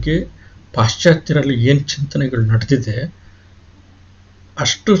ಎಪಿಕ್ ಬಗ್ಗೆ ಪಾಶ್ಚಾತ್ಯರಲ್ಲಿ ಏನು ಚಿಂತನೆಗಳು ನಡೆದಿದೆ,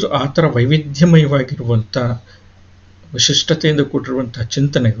 ಅಷ್ಟು ಆ ಥರ ವೈವಿಧ್ಯಮಯವಾಗಿರುವಂಥ ವಿಶಿಷ್ಟತೆಯಿಂದ ಕೂಡಿರುವಂಥ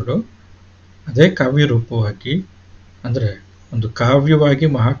ಚಿಂತನೆಗಳು ಅದೇ ಕಾವ್ಯ ರೂಪವಾಗಿ, ಅಂದರೆ ಒಂದು ಕಾವ್ಯವಾಗಿ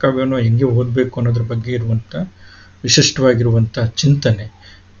ಮಹಾಕಾವ್ಯವನ್ನು ಹೆಂಗೆ ಓದಬೇಕು ಅನ್ನೋದ್ರ ಬಗ್ಗೆ ಇರುವಂಥ ವಿಶಿಷ್ಟವಾಗಿರುವಂಥ ಚಿಂತನೆ,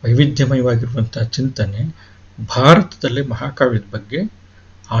 ವೈವಿಧ್ಯಮಯವಾಗಿರುವಂಥ ಚಿಂತನೆ, ಭಾರತದಲ್ಲಿ ಮಹಾಕಾವ್ಯದ ಬಗ್ಗೆ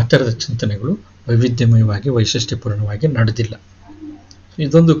ಆ ಥರದ ಚಿಂತನೆಗಳು ವೈವಿಧ್ಯಮಯವಾಗಿ ವೈಶಿಷ್ಟ್ಯಪೂರ್ಣವಾಗಿ ನಡೆದಿಲ್ಲ.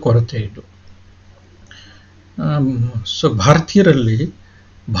 ಇದೊಂದು ಕೊರತೆ ಇದು. ಸೊ ಭಾರತೀಯರಲ್ಲಿ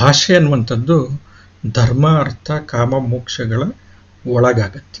ಭಾಷೆ ಅನ್ನುವಂಥದ್ದು ಧರ್ಮ, ಅರ್ಥ, ಕಾಮ, ಮೋಕ್ಷಗಳ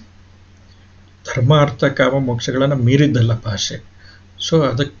ಒಳಗಾಗತ್ತೆ. ಧರ್ಮ, ಅರ್ಥ, ಕಾಮ, ಮೋಕ್ಷಗಳನ್ನು ಮೀರಿದ್ದಲ್ಲ ಭಾಷೆ. ಸೊ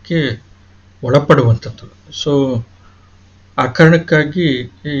ಅದಕ್ಕೆ ಒಳಪಡುವಂಥದ್ದು. ಸೊ ಆ ಕಾರಣಕ್ಕಾಗಿ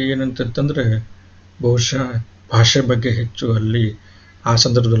ಏನಂತಂತಂದರೆ ಬಹುಶಃ ಭಾಷೆ ಬಗ್ಗೆ ಹೆಚ್ಚು ಅಲ್ಲಿ ಆ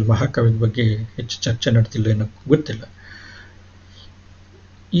ಸಂದರ್ಭದಲ್ಲಿ ಮಹಾಕಾವ್ಯದ ಬಗ್ಗೆ ಹೆಚ್ಚು ಚರ್ಚೆ ನಡೆದಿಲ್ಲ ಏನೋ ಗೊತ್ತಿಲ್ಲ.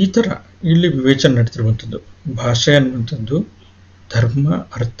 ಈ ಥರ ಇಲ್ಲಿ ವಿವೇಚನೆ ನಡೆದಿರುವಂಥದ್ದು. ಭಾಷೆ ಅನ್ನುವಂಥದ್ದು ಧರ್ಮ,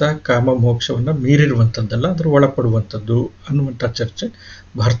 ಅರ್ಥ, ಕಾಮ, ಮೋಕ್ಷವನ್ನು ಮೀರಿರುವಂಥದ್ದಲ್ಲ, ಅದರ ಒಳಪಡುವಂಥದ್ದು ಅನ್ನುವಂಥ ಚರ್ಚೆ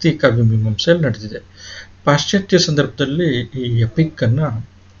ಭಾರತೀಯ ಕಾವ್ಯ ಮೀಮಾಂಸೆಯಲ್ಲಿ ನಡೆದಿದೆ. ಪಾಶ್ಚಾತ್ಯ ಸಂದರ್ಭದಲ್ಲಿ ಈ ಎಪಿಕ್ಕನ್ನು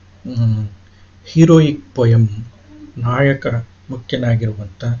ಹೀರೋಯಿಕ್ ಪೊಯಮ್, ನಾಯಕ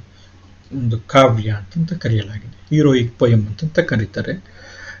ಮುಖ್ಯನಾಗಿರುವಂಥ ಒಂದು ಕಾವ್ಯ ಅಂತಂತ ಕರೆಯಲಾಗಿದೆ. ಹೀರೋಯಿಕ್ ಪೊಯಮ್ ಅಂತಂತ ಕರೀತಾರೆ.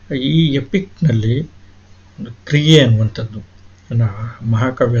 ಈ ಎಪಿಕ್ನಲ್ಲಿ ಒಂದು ಕ್ರಿಯೆ ಅನ್ನುವಂಥದ್ದು,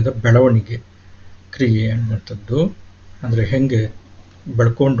 ಮಹಾಕಾವ್ಯದ ಬೆಳವಣಿಗೆ ಕ್ರಿಯೆ ಅನ್ನುವಂಥದ್ದು, ಅಂದರೆ ಹೆಂಗೆ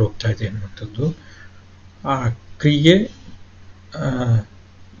ಬೆಳ್ಕೊಂಡು ಹೋಗ್ತಾ ಇದೆ ಅನ್ನುವಂಥದ್ದು, ಆ ಕ್ರಿಯೆ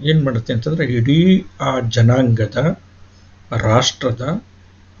ಏನು ಮಾಡುತ್ತೆ ಅಂತಂದರೆ ಇಡೀ ಆ ಜನಾಂಗದ, ರಾಷ್ಟ್ರದ,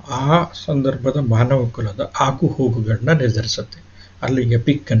 ಆ ಸಂದರ್ಭದ ಮಾನವ ಕುಲದ ಆಗು ಹೋಗುಗಳನ್ನ ನಿರ್ಧರಿಸುತ್ತೆ. ಅಲ್ಲಿ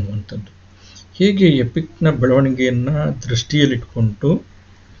ಎಪಿಕ್ ಅನ್ನುವಂಥದ್ದು ಹೇಗೆ ಎಪಿಕ್ನ ಬೆಳವಣಿಗೆಯನ್ನು ದೃಷ್ಟಿಯಲ್ಲಿಟ್ಕೊಂಡು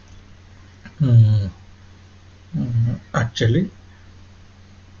ಆ್ಯಕ್ಚುಲಿ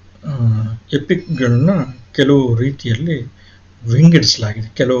ಎಪಿಕ್ಗಳನ್ನ ಕೆಲವು ರೀತಿಯಲ್ಲಿ ವಿಂಗಡಿಸಲಾಗಿದೆ,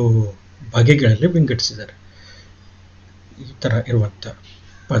 ಕೆಲವು ಬಗೆಗಳಲ್ಲಿ ವಿಂಗಡಿಸಿದ್ದಾರೆ. ಈ ಥರ ಇರುವಂಥ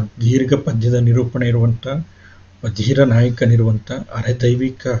ದೀರ್ಘ ಪದ್ಯದ ನಿರೂಪಣೆ ಇರುವಂಥ, ಧೀರ ನಾಯಕನಿರುವಂಥ,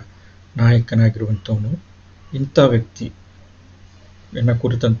 ಅರೆದೈವಿಕ ನಾಯಕನಾಗಿರುವಂಥವನು, ಇಂಥ ವ್ಯಕ್ತಿ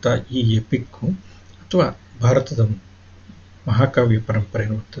ಕುರಿತಂಥ ಈ ಎಪಿಕ್ಕು ಅಥವಾ ಭಾರತದ ಮಹಾಕಾವ್ಯ ಪರಂಪರೆ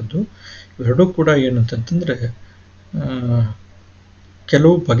ಎನ್ನುವಂಥದ್ದು ಇವೆರಡೂ ಕೂಡ ಏನಂತಂತಂದರೆ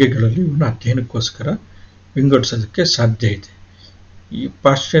ಕೆಲವು ಬಗೆಗಳಲ್ಲಿ ಇವನ್ನ ಅಧ್ಯಯನಕ್ಕೋಸ್ಕರ ವಿಂಗಡಿಸೋದಕ್ಕೆ ಸಾಧ್ಯ ಇದೆ. ಈ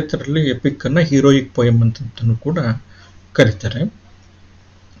ಪಾಶ್ಚಾತ್ಯರಲ್ಲಿ ಎಪಿಕ್ಕನ್ನು ಹೀರೋಯಿಕ್ ಪೊಯಮ್ ಅಂತಂತನೂ ಕೂಡ ಕರೀತಾರೆ.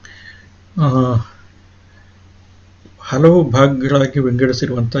 ಹಲವು ಭಾಗಗಳಾಗಿ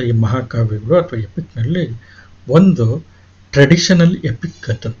ವಿಂಗಡಿಸಿರುವಂಥ ಈ ಮಹಾಕಾವ್ಯಗಳು ಅಥವಾ ಎಪಿಕ್ನಲ್ಲಿ ಒಂದು ಟ್ರೆಡಿಷನಲ್ ಎಪಿಕ್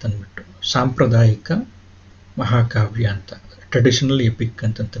ಅಂತಂತಂದ್ಬಿಟ್ಟು, ಸಾಂಪ್ರದಾಯಿಕ ಮಹಾಕಾವ್ಯ ಅಂತ, ಟ್ರೆಡಿಷನಲ್ ಎಪಿಕ್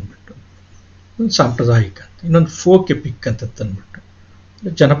ಅಂತಂತಂದ್ಬಿಟ್ಟು ಒಂದು ಸಾಂಪ್ರದಾಯಿಕ ಅಂತ, ಇನ್ನೊಂದು ಫೋಕ್ ಎಪಿಕ್ ಅಂತಂತಂದ್ಬಿಟ್ಟು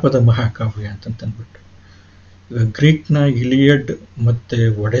ಜನಪದ ಮಹಾಕಾವ್ಯ ಅಂತಂತಂದ್ಬಿಟ್ಟು. ಈಗ ಗ್ರೀಕ್ನ ಇಲಿಯಡ್ ಮತ್ತು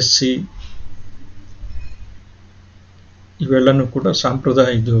ಒಡೆಸ್ಸಿ ಇವೆಲ್ಲನೂ ಕೂಡ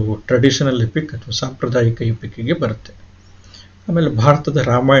ಇದು ಟ್ರೆಡಿಷನಲ್ ಎಪಿಕ್ ಅಥವಾ ಸಾಂಪ್ರದಾಯಿಕ ಎಪಿಕ್ಕಿಗೆ ಬರುತ್ತೆ. ಆಮೇಲೆ ಭಾರತದ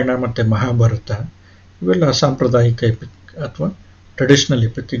ರಾಮಾಯಣ ಮತ್ತು ಮಹಾಭಾರತ ಇವೆಲ್ಲ ಸಾಂಪ್ರದಾಯಿಕ ಎಪಿಕ್ ಅಥವಾ ಟ್ರೆಡಿಷನಲ್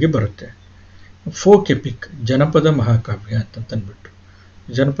ಎಪಿಕ್ಕಿಗೆ ಬರುತ್ತೆ. ಫೋಕ್ ಎಪಿಕ್, ಜನಪದ ಮಹಾಕಾವ್ಯ ಅಂತಂತಂದ್ಬಿಟ್ಟು,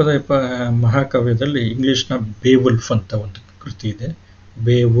 ಜನಪದ ಮಹಾಕಾವ್ಯದಲ್ಲಿ ಇಂಗ್ಲೀಷ್ನ ಬೇವುಲ್ಫ್ ಅಂತ ಒಂದು ಕೃತಿ ಇದೆ,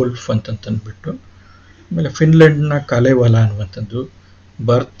 ಬೇವುಲ್ಫ್ ಅಂತಂತಂದ್ಬಿಟ್ಟು. ಆಮೇಲೆ ಫಿನ್ಲೆಂಡ್ನ ಕಾಲೇವಾಲ ಅನ್ನುವಂಥದ್ದು,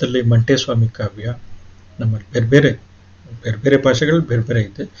 ಭಾರತದಲ್ಲಿ ಮಂಟೇಸ್ವಾಮಿ ಕಾವ್ಯ, ನಮ್ಮಲ್ಲಿ ಬೇರೆ ಬೇರೆ ಭಾಷೆಗಳು ಬೇರೆ ಬೇರೆ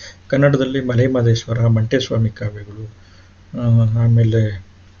ಇದೆ. ಕನ್ನಡದಲ್ಲಿ ಮಲೆಮಹದೇಶ್ವರ, ಮಂಟೇಸ್ವಾಮಿ ಕಾವ್ಯಗಳು, ಆಮೇಲೆ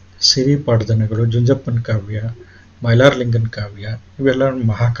ಸಿರಿಪಾಡ್ದನಗಳು, ಜುಂಜಪ್ಪನ ಕಾವ್ಯ, ಮೈಲಾರಲಿಂಗನ ಕಾವ್ಯ, ಇವೆಲ್ಲ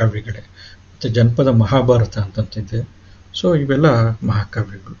ಮಹಾಕಾವ್ಯಗಳೇ. ಮತ್ತು ಜನಪದ ಮಹಾಭಾರತ ಅಂತಂತಿದೆ. ಸೊ ಇವೆಲ್ಲ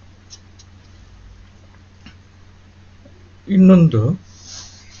ಮಹಾಕಾವ್ಯಗಳು. ಇನ್ನೊಂದು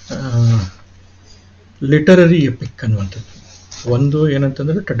ಲಿಟರರಿ ಎಪಿಕ್ ಅನ್ನುವಂಥದ್ದು. ಒಂದು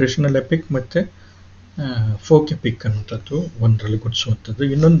ಏನಂತಂದರೆ ಟ್ರೆಡಿಷನಲ್ ಎಪಿಕ್ ಮತ್ತು ಫೋಕ್ ಎಪಿಕ್ ಅನ್ನುವಂಥದ್ದು ಒಂದರಲ್ಲಿ ಗುರುತಿಸುವಂಥದ್ದು.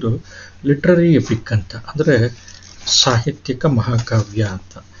 ಇನ್ನೊಂದು ಲಿಟ್ರರಿ ಎಪಿಕ್ ಅಂತ, ಅಂದರೆ ಸಾಹಿತ್ಯಿಕ ಮಹಾಕಾವ್ಯ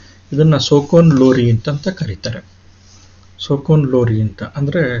ಅಂತ. ಇದನ್ನು ಸೋಕೋನ್ ಲೋರಿ ಅಂತ ಕರೀತಾರೆ. ಸೋಕೋನ್ ಲೋರಿ ಅಂತ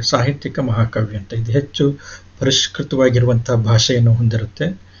ಅಂದರೆ ಸಾಹಿತ್ಯಿಕ ಮಹಾಕಾವ್ಯ ಅಂತ. ಇದು ಹೆಚ್ಚು ಪರಿಷ್ಕೃತವಾಗಿರುವಂಥ ಭಾಷೆಯನ್ನು ಹೊಂದಿರುತ್ತೆ,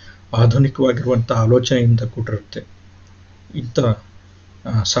 ಆಧುನಿಕವಾಗಿರುವಂಥ ಆಲೋಚನೆಯಿಂದ ಕೂಡಿರುತ್ತೆ ಇಂಥ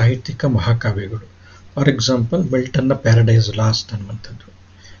ಸಾಹಿತ್ಯಿಕ ಮಹಾಕಾವ್ಯಗಳು. ಫಾರ್ ಎಕ್ಸಾಂಪಲ್ ಮಿಲ್ಟನ್ನ ಪ್ಯಾರಡೈಸ್ ಲಾಸ್ಟ್ ಅನ್ನುವಂಥದ್ದು,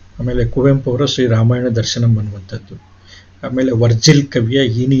 ಆಮೇಲೆ ಕುವೆಂಪು ಅವರ ಶ್ರೀರಾಮಾಯಣ ದರ್ಶನಂ ಅನ್ನುವಂಥದ್ದು, ಆಮೇಲೆ ವರ್ಜಿಲ್ ಕವಿಯ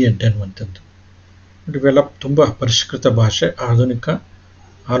ಈನಿಯಡ್ ಅನ್ನುವಂಥದ್ದು. ಇವೆಲ್ಲ ತುಂಬ ಪರಿಷ್ಕೃತ ಭಾಷೆ, ಆಧುನಿಕ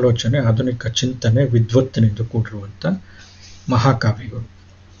ಆಲೋಚನೆ, ಆಧುನಿಕ ಚಿಂತನೆ, ವಿದ್ವತ್ತಿನಿಂದ ಕೂಡಿರುವಂಥ ಮಹಾಕಾವ್ಯಗಳು.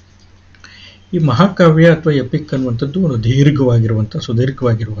 ಈ ಮಹಾಕಾವ್ಯ ಅಥವಾ ಎಪಿಕ್ ಅನ್ನುವಂಥದ್ದು ಒಂದು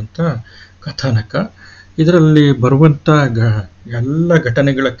ಸುದೀರ್ಘವಾಗಿರುವಂಥ ಕಥಾನಕ. ಇದರಲ್ಲಿ ಬರುವಂಥ ಎಲ್ಲ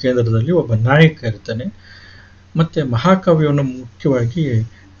ಘಟನೆಗಳ ಕೇಂದ್ರದಲ್ಲಿ ಒಬ್ಬ ನಾಯಕ ಇರ್ತಾನೆ. ಮತ್ತು ಮಹಾಕಾವ್ಯವನ್ನು ಮುಖ್ಯವಾಗಿ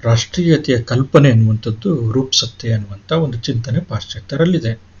ರಾಷ್ಟ್ರೀಯತೆಯ ಕಲ್ಪನೆ ಅನ್ನುವಂಥದ್ದು ರೂಪಿಸುತ್ತೆ ಅನ್ನುವಂಥ ಒಂದು ಚಿಂತನೆ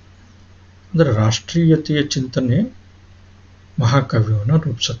ಪಾಶ್ಚಾತ್ಯರಲ್ಲಿದೆ. ಅಂದರೆ ರಾಷ್ಟ್ರೀಯತೆಯ ಚಿಂತನೆ ಮಹಾಕಾವ್ಯವನ್ನು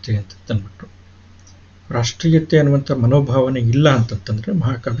ರೂಪಿಸುತ್ತೆ ಅಂತಂದ್ಬಿಟ್ಟು, ರಾಷ್ಟ್ರೀಯತೆ ಅನ್ನುವಂಥ ಮನೋಭಾವನೆ ಇಲ್ಲ ಅಂತಂತಂದರೆ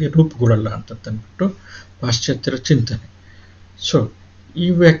ಮಹಾಕಾವ್ಯ ರೂಪುಗೊಳ್ಳಲ್ಲ ಅಂತಂದ್ಬಿಟ್ಟು ಪಾಶ್ಚಾತ್ಯರ ಚಿಂತನೆ. ಸೊ ಈ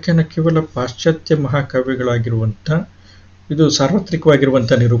ವ್ಯಾಖ್ಯಾನ ಕೇವಲ ಪಾಶ್ಚಾತ್ಯ ಮಹಾಕಾವ್ಯಗಳಾಗಿರುವಂಥ, ಇದು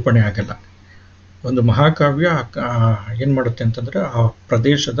ಸಾರ್ವತ್ರಿಕವಾಗಿರುವಂಥ ನಿರೂಪಣೆ ಆಗಲ್ಲ. ಒಂದು ಮಹಾಕಾವ್ಯ ಏನು ಮಾಡುತ್ತೆ ಅಂತಂದರೆ ಆ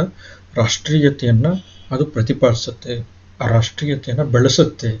ಪ್ರದೇಶದ ರಾಷ್ಟ್ರೀಯತೆಯನ್ನು ಅದು ಪ್ರತಿಪಾದಿಸುತ್ತೆ, ಆ ರಾಷ್ಟ್ರೀಯತೆಯನ್ನು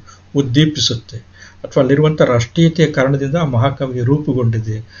ಬೆಳೆಸುತ್ತೆ, ಉದ್ದೀಪಿಸುತ್ತೆ, ಅಥವಾ ಅಲ್ಲಿರುವಂಥ ರಾಷ್ಟ್ರೀಯತೆಯ ಕಾರಣದಿಂದ ಆ ಮಹಾಕಾವ್ಯ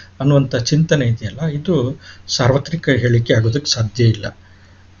ರೂಪುಗೊಂಡಿದೆ ಅನ್ನುವಂಥ ಚಿಂತನೆ ಇದೆಯಲ್ಲ, ಇದು ಸಾರ್ವತ್ರಿಕ ಹೇಳಿಕೆ ಆಗೋದಕ್ಕೆ ಸಾಧ್ಯ ಇಲ್ಲ.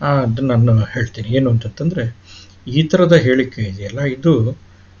 ಅದನ್ನು ನಾನು ಹೇಳ್ತೀನಿ. ಏನು ಅಂತಂತಂದರೆ, ಈ ಥರದ ಹೇಳಿಕೆ ಇದೆಯಲ್ಲ, ಇದು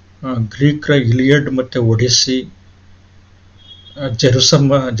ಗ್ರೀಕ್ರ ಇಲಿಯಡ್ ಮತ್ತು ಒಡಿಸ್ಸಿ,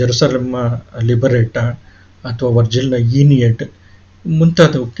 ಜೆರುಸಲೆಮ್ಮ ಲಿಬರೇಟಾ ಅಥವಾ ವರ್ಜಿಲ್ನ ಈನಿಯಡ್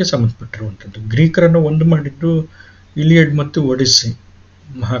ಮುಂತಾದವಕ್ಕೆ ಸಂಬಂಧಪಟ್ಟಿರುವಂಥದ್ದು. ಗ್ರೀಕರನ್ನು ಒಂದು ಮಾಡಿದ್ದು ಇಲಿಯಡ್ ಮತ್ತು ಒಡಿಸ್ಸಿ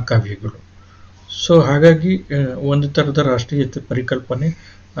ಮಹಾಕಾವ್ಯಗಳು. ಸೊ ಹಾಗಾಗಿ ಒಂದು ಥರದ ರಾಷ್ಟ್ರೀಯತೆ ಪರಿಕಲ್ಪನೆ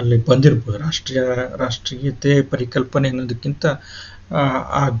ಅಲ್ಲಿ ಬಂದಿರ್ಬೋದು. ರಾಷ್ಟ್ರೀಯತೆ ಪರಿಕಲ್ಪನೆ ಅನ್ನೋದಕ್ಕಿಂತ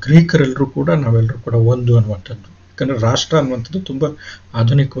ಆ ಗ್ರೀಕರೆಲ್ಲರೂ ಕೂಡ ನಾವೆಲ್ಲರೂ ಕೂಡ ಒಂದು ಅನ್ನುವಂಥದ್ದು. ಯಾಕಂದರೆ ರಾಷ್ಟ್ರ ಅನ್ನುವಂಥದ್ದು ತುಂಬ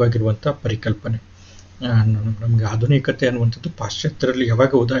ಆಧುನಿಕವಾಗಿರುವಂಥ ಪರಿಕಲ್ಪನೆ. ನಮಗೆ ಆಧುನಿಕತೆ ಅನ್ನುವಂಥದ್ದು ಪಾಶ್ಚಾತ್ಯರಲ್ಲಿ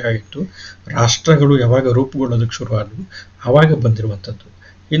ಯಾವಾಗ ಉದಯ ಆಯಿತು, ರಾಷ್ಟ್ರಗಳು ಯಾವಾಗ ರೂಪುಗೊಳ್ಳೋದಕ್ಕೆ ಶುರುವಾದವು, ಆವಾಗ ಬಂದಿರುವಂಥದ್ದು.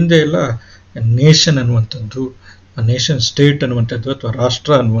 ಹಿಂದೆ ಎಲ್ಲ ನೇಷನ್ ಅನ್ನುವಂಥದ್ದು, ನೇಷನ್ ಸ್ಟೇಟ್ ಅನ್ನುವಂಥದ್ದು, ಅಥವಾ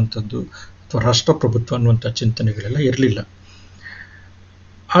ರಾಷ್ಟ್ರ ಅನ್ನುವಂಥದ್ದು, ಅಥವಾ ರಾಷ್ಟ್ರಪ್ರಭುತ್ವ ಅನ್ನುವಂಥ ಚಿಂತನೆಗಳೆಲ್ಲ ಇರಲಿಲ್ಲ.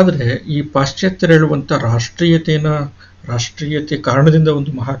 ಆದರೆ ಈ ಪಾಶ್ಚಾತ್ಯರು ಹೇಳುವಂಥ ರಾಷ್ಟ್ರೀಯತೆ ಕಾರಣದಿಂದ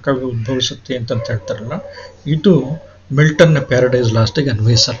ಒಂದು ಮಹಾಕಾವ್ಯ ಉದ್ಭವಿಸುತ್ತೆ ಅಂತ ಹೇಳ್ತಾರಲ್ಲ, ಇದು ಮಿಲ್ಟನ್ನ ಪ್ಯಾರಡೈಸ್ ಲಾಸ್ಟಿಗೆ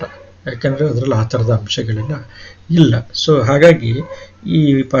ಅನ್ವಯಿಸಲ್ಲ. ಯಾಕೆಂದರೆ ಅದರಲ್ಲಿ ಆ ಥರದ ಅಂಶಗಳೆಲ್ಲ ಇಲ್ಲ. ಸೊ ಹಾಗಾಗಿ ಈ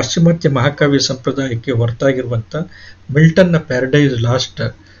ಪಾಶ್ಚಿಮಾತ್ಯ ಮಹಾಕಾವ್ಯ ಸಂಪ್ರದಾಯಕ್ಕೆ ಹೊರತಾಗಿರುವಂಥ ಮಿಲ್ಟನ್ನ ಪ್ಯಾರಡೈಸ್ ಲಾಸ್ಟ್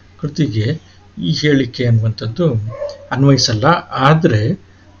ಕೃತಿಗೆ ಈ ಹೇಳಿಕೆ ಅನ್ನುವಂಥದ್ದು ಅನ್ವಯಿಸಲ್ಲ. ಆದರೆ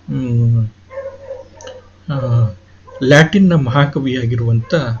ಲ್ಯಾಟಿನ್ನ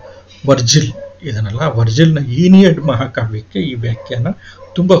ಮಹಾಕವಿಯಾಗಿರುವಂಥ ವರ್ಜಿಲ್ ಇದನ್ನಲ್ಲ, ವರ್ಜಿಲ್ನ ಈನಿಯಡ್ ಮಹಾಕಾವ್ಯಕ್ಕೆ ಈ ವ್ಯಾಖ್ಯಾನ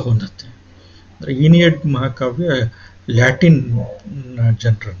ತುಂಬ ಹೊಂದುತ್ತೆ. ಅಂದರೆ ಈನಿಯಡ್ ಮಹಾಕಾವ್ಯ ಲ್ಯಾಟಿನ್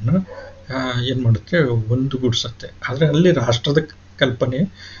ಜನರನ್ನು ಏನು ಮಾಡುತ್ತೆ, ಒಂದುಗೂಡಿಸುತ್ತೆ. ಆದರೆ ಅಲ್ಲಿ ರಾಷ್ಟ್ರದ ಕಲ್ಪನೆ,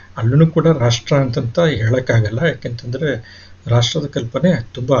 ಅಲ್ಲೂ ಕೂಡ ರಾಷ್ಟ್ರ ಅಂತಂತ ಹೇಳೋಕ್ಕಾಗಲ್ಲ. ಯಾಕೆಂತಂದರೆ ರಾಷ್ಟ್ರದ ಕಲ್ಪನೆ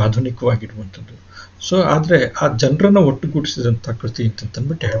ತುಂಬ ಆಧುನಿಕವಾಗಿರುವಂಥದ್ದು. ಸೊ ಆದರೆ ಆ ಜನರನ್ನು ಒಟ್ಟುಗೂಡಿಸಿದಂಥ ಕೃತಿ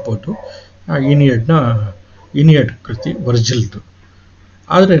ಅಂತಂದ್ಬಿಟ್ಟು ಹೇಳ್ಬೋದು ಆ ಈನಿಯಡ್ ಕೃತಿ ವರ್ಜಿಲ್ದು.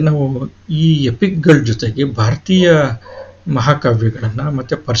 ಆದರೆ ನಾವು ಈ ಎಪಿಕ್ಗಳ ಜೊತೆಗೆ ಭಾರತೀಯ ಮಹಾಕಾವ್ಯಗಳನ್ನು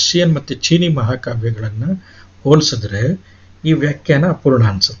ಮತ್ತು ಪರ್ಷಿಯನ್ ಮತ್ತು ಚೀನಿ ಮಹಾಕಾವ್ಯಗಳನ್ನು ಹೋಲಿಸಿದ್ರೆ ಈ ವ್ಯಾಖ್ಯಾನ ಅಪೂರ್ಣ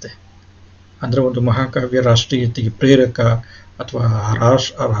ಅನಿಸುತ್ತೆ. ಅಂದರೆ ಒಂದು ಮಹಾಕಾವ್ಯ ರಾಷ್ಟ್ರೀಯತೆಗೆ ಪ್ರೇರಕ ಅಥವಾ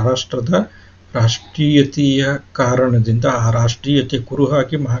ರಾಷ್ಟ್ರದ ರಾಷ್ಟ್ರೀಯತೆಯ ಕಾರಣದಿಂದ ಆ ರಾಷ್ಟ್ರೀಯತೆ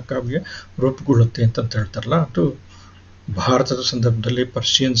ಕುರುಹಾಗಿ ಮಹಾಕಾವ್ಯ ರೂಪುಗೊಳ್ಳುತ್ತೆ ಅಂತ ಹೇಳ್ತಾರಲ್ಲ, ಅದು ಭಾರತದ ಸಂದರ್ಭದಲ್ಲಿ,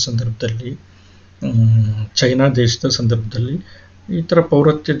 ಪರ್ಷಿಯನ್ ಸಂದರ್ಭದಲ್ಲಿ, ಚೈನಾ ದೇಶದ ಸಂದರ್ಭದಲ್ಲಿ, ಈ ಥರ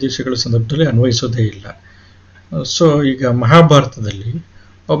ಪೌರತ್ಯ ದೇಶಗಳ ಸಂದರ್ಭದಲ್ಲಿ ಅನ್ವಯಿಸೋದೇ ಇಲ್ಲ. ಸೊ ಈಗ ಮಹಾಭಾರತದಲ್ಲಿ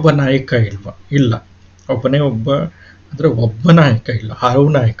ಒಬ್ಬ ನಾಯಕ ಇಲ್ಲ, ಒಬ್ಬ ಅಂದರೆ ಒಬ್ಬ ನಾಯಕ ಇಲ್ಲ, 6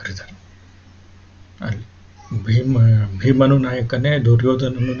 ನಾಯಕರಿದ್ದಾರೆ ಅಲ್ಲಿ. ಭೀಮನು ನಾಯಕನೇ,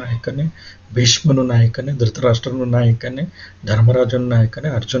 ದುರ್ಯೋಧನನು ನಾಯಕನೇ, ಭೀಷ್ಮನು ನಾಯಕನೇ, ಧೃತರಾಷ್ಟ್ರನು ನಾಯಕನೇ, ಧರ್ಮರಾಜನು ನಾಯಕನೇ,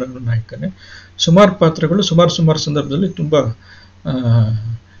 ಅರ್ಜುನನು ನಾಯಕನೇ. ಸುಮಾರು ಪಾತ್ರಗಳು ಸುಮಾರು ಸಂದರ್ಭದಲ್ಲಿ ತುಂಬ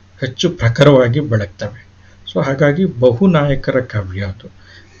ಹೆಚ್ಚು ಪ್ರಖರವಾಗಿ ಬೆಳಗ್ತವೆ. ಸೊ ಹಾಗಾಗಿ ಬಹು ನಾಯಕರ ಕಾವ್ಯ ಅದು.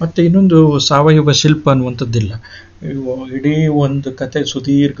 ಮತ್ತು ಇನ್ನೊಂದು ಸಾವಯವ ಶಿಲ್ಪ ಅನ್ನುವಂಥದ್ದಿಲ್ಲ. ಇಡೀ ಒಂದು ಕತೆ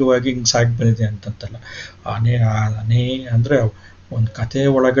ಸುದೀರ್ಘವಾಗಿ ಹಿಂಗೆ ಸಾಗಿ ಬಂದಿದೆ ಅಂತಂತಲ್ಲ. ಅಂದರೆ ಒಂದು ಕಥೆಯ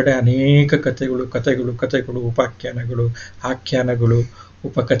ಒಳಗಡೆ ಅನೇಕ ಕಥೆಗಳು, ಉಪಾಖ್ಯಾನಗಳು, ಆಖ್ಯಾನಗಳು,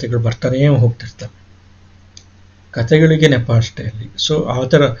 ಉಪಕಥೆಗಳು ಬರ್ತಾನೇ ಹೋಗ್ತಿರ್ತವೆ. ಕಥೆಗಳಿಗೆ ನೆಪ ಅಷ್ಟೇ ಅಲ್ಲಿ. ಸೊ ಆ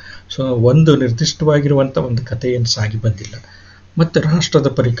ಥರ ಒಂದು ನಿರ್ದಿಷ್ಟವಾಗಿರುವಂಥ ಒಂದು ಕಥೆ ಏನು ಸಾಗಿ ಬಂದಿಲ್ಲ. ಮತ್ತು ರಾಷ್ಟ್ರದ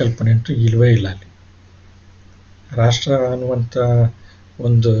ಪರಿಕಲ್ಪನೆ ಅಂತೂ ಇಲ್ಲವೇ ಇಲ್ಲ ಅಲ್ಲಿ. ರಾಷ್ಟ್ರ ಅನ್ನುವಂಥ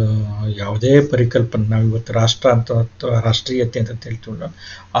ಒಂದು ಯಾವುದೇ ಪರಿಕಲ್ಪನೆ, ನಾವು ಇವತ್ತು ರಾಷ್ಟ್ರ ಅಂತ ಅಥವಾ ರಾಷ್ಟ್ರೀಯತೆ ಅಂತ ಹೇಳ್ತೀವಲ್ಲ,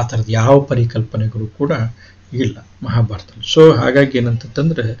 ಆ ಥರದ ಯಾವ ಪರಿಕಲ್ಪನೆಗಳು ಕೂಡ ಇಲ್ಲ ಮಹಾಭಾರತದಲ್ಲಿ. ಸೊ ಹಾಗಾಗಿ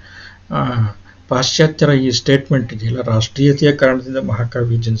ಏನಂತಂದರೆ ಪಾಶ್ಚಾತ್ಯರ ಈ ಸ್ಟೇಟ್ಮೆಂಟ್ ಇದೆಯಲ್ಲ, ರಾಷ್ಟ್ರೀಯತೆಯ ಕಾರಣದಿಂದ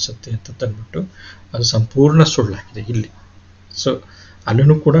ಮಹಾಕಾವ್ಯ ಜನಿಸುತ್ತೆ ಅಂತ ತಂದ್ಬಿಟ್ಟು, ಅದು ಸಂಪೂರ್ಣ ಸುಳ್ಳಾಗಿದೆ ಇಲ್ಲಿ. ಸೊ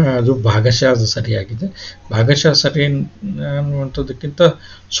ಅಲ್ಲೂ ಕೂಡ ಅದು ಭಾಗಶಃ ಅದು ಸರಿಯಾಗಿದೆ. ಭಾಗಶಃ ಸರಿ ಅನ್ನುವಂಥದ್ದಕ್ಕಿಂತ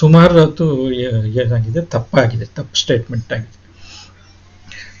ಸುಮಾರು ಅದು ಏನಾಗಿದೆ, ತಪ್ಪಾಗಿದೆ, ತಪ್ಪು ಸ್ಟೇಟ್ಮೆಂಟ್ ಆಗಿದೆ.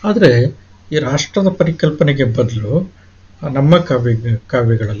 ಆದರೆ ಈ ರಾಷ್ಟ್ರದ ಪರಿಕಲ್ಪನೆಗೆ ಬದಲು ನಮ್ಮ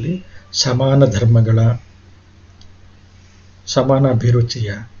ಕಾವ್ಯಗಳಲ್ಲಿ ಸಮಾನ ಧರ್ಮಗಳ, ಸಮಾನ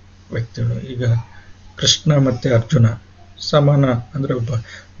ಅಭಿರುಚಿಯ ವ್ಯಕ್ತಿಗಳು, ಈಗ ಕೃಷ್ಣ ಮತ್ತು ಅರ್ಜುನ ಸಮಾನ ಅಂದರೆ ಒಬ್ಬ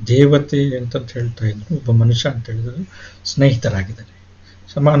ದೇವತೆ ಅಂತ ಹೇಳ್ತಾ ಇದ್ರು, ಒಬ್ಬ ಮನುಷ್ಯ ಅಂತ ಹೇಳಿದ್ರು ಸ್ನೇಹಿತರಾಗಿದ್ದಾರೆ,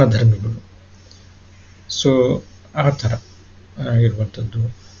 ಸಮಾನ ಧರ್ಮಿಗಳು. ಸೊ ಆ ಥರ ಇರುವಂಥದ್ದು.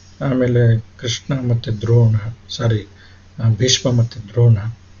 ಆಮೇಲೆ ಕೃಷ್ಣ ಮತ್ತು ಭೀಷ್ಮ ಮತ್ತು ದ್ರೋಣ,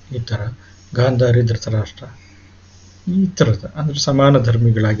 ಈ ಥರ ಗಾಂಧಾರಿ, ಧೃತರಾಷ್ಟ್ರ, ಈ ಥರದ ಅಂದರೆ ಸಮಾನ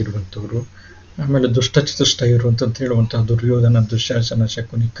ಧರ್ಮಿಗಳಾಗಿರುವಂಥವ್ರು. ಆಮೇಲೆ ದುಷ್ಟಚತುಷ್ಟ ಇರುವಂತ ಹೇಳುವಂಥ ದುರ್ಯೋಧನ, ದುಶ್ಯಾಸನ,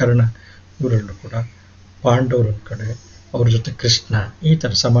 ಶಕುನಿ, ಕರ್ಣ, ಇವರೆಲ್ಲರೂ ಕೂಡ ಪಾಂಡವರ ಕಡೆ, ಅವ್ರ ಜೊತೆ ಕೃಷ್ಣ, ಈ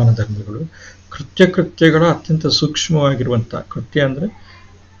ಥರ ಸಮಾನ ಧರ್ಮಿಗಳು. ಕೃತ್ಯಗಳ ಅತ್ಯಂತ ಸೂಕ್ಷ್ಮವಾಗಿರುವಂಥ, ಕೃತ್ಯ ಅಂದರೆ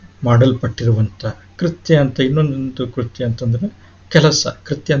ಮಾಡಲ್ಪಟ್ಟಿರುವಂಥ, ಕೃತ್ಯ ಅಂತ ಇನ್ನೊಂದು ಕೃತ್ಯ ಅಂತಂದರೆ ಕೆಲಸ,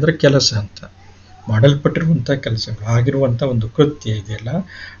 ಕೃತ್ಯ ಅಂದರೆ ಕೆಲಸ ಅಂತ, ಮಾಡಲ್ಪಟ್ಟಿರುವಂಥ ಕೆಲಸಗಳು ಆಗಿರುವಂಥ ಒಂದು ಕೃತ್ಯ ಇದೆಯಲ್ಲ,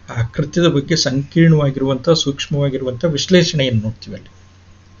 ಆ ಕೃತ್ಯದ ಬಗ್ಗೆ ಸಂಕೀರ್ಣವಾಗಿರುವಂಥ, ಸೂಕ್ಷ್ಮವಾಗಿರುವಂಥ ವಿಶ್ಲೇಷಣೆಯನ್ನು ನೋಡ್ತೀವಿ ಅಲ್ಲಿ.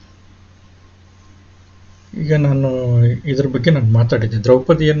 ಈಗ ನಾನು ಇದ್ರ ಬಗ್ಗೆ ನಾನು ಮಾತಾಡಿದ್ದೆ.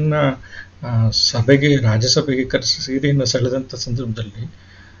 ದ್ರೌಪದಿಯನ್ನು ರಾಜ್ಯಸಭೆಗೆ ಕರೆಸಿ ಸೀರೆಯನ್ನು ಸೆಳೆದಂಥ ಸಂದರ್ಭದಲ್ಲಿ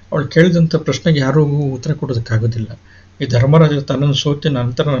ಅವಳು ಕೇಳಿದಂಥ ಪ್ರಶ್ನೆಗೆ ಯಾರೂ ಉತ್ತರ ಕೊಡೋದಕ್ಕಾಗೋದಿಲ್ಲ. ಈ ಧರ್ಮರಾಜ ತನ್ನನ್ನು ಸೋತಿನ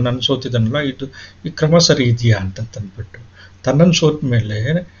ನಂತರ ನನ್ನ ಸೋತಿದನಲ್ಲ, ಈ ಕ್ರಮ ಸರಿ ಇದೆಯಾ ಅಂತಂದ್ಬಿಟ್ಟು, ತನ್ನನ್ನು ಸೋತ ಮೇಲೆ,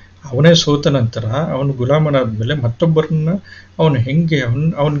 ಅವನೇ ಸೋತ ನಂತರ ಅವನು ಗುಲಾಮನಾದ್ಮೇಲೆ ಮತ್ತೊಬ್ಬರನ್ನ ಅವನು ಹೆಂಗೆ,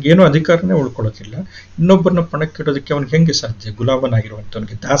 ಅವನಿಗೇನೋ ಅಧಿಕಾರನೇ ಉಳ್ಕೊಳ್ಳೋದಿಲ್ಲ, ಇನ್ನೊಬ್ಬರನ್ನ ಪಣಕ್ಕಿಡೋದಕ್ಕೆ ಅವನಿಗೆ ಹೆಂಗೆ ಸಾಧ್ಯ?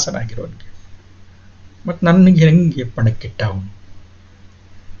 ಗುಲಾಮನಾಗಿರುವಂಥವನಿಗೆ, ದಾಸನಾಗಿರೋನಿಗೆ. ಮತ್ತು ನನಗೆ ಹೆಂಗೆ ಪಣಕ್ಕಿಟ್ಟ ಅವನು?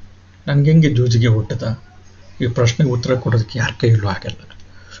 ನನಗೆ ಹೆಂಗೆ ಜೂಜಿಗೆ ಹುಟ್ಟದ? ಈ ಪ್ರಶ್ನೆಗೆ ಉತ್ತರ ಕೊಡೋದಕ್ಕೆ ಯಾರ ಕೈಯಲ್ಲೂ ಆಗಲ್ಲ.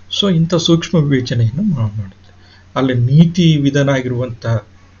 ಸೊ ಇಂಥ ಸೂಕ್ಷ್ಮ ವಿವೇಚನೆಯನ್ನು ಮಾಡಿದೆ. ಅಲ್ಲಿ ನೀತಿ ವಿಧನಾಗಿರುವಂಥ,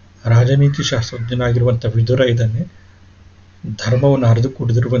 ರಾಜನೀತಿ ಶಾಸ್ತ್ರಜ್ಞನಾಗಿರುವಂಥ ವಿದುರ ಇದ್ದಾನೆ, ಧರ್ಮವನ್ನು ಅರಿದು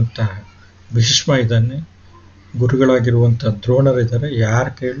ಕುಡಿದಿರುವಂಥ ಭೀಷ್ಮ ಇದ್ದಾನೆ, ಗುರುಗಳಾಗಿರುವಂಥ ದ್ರೋಣರಿದ್ದಾರೆ, ಯಾರ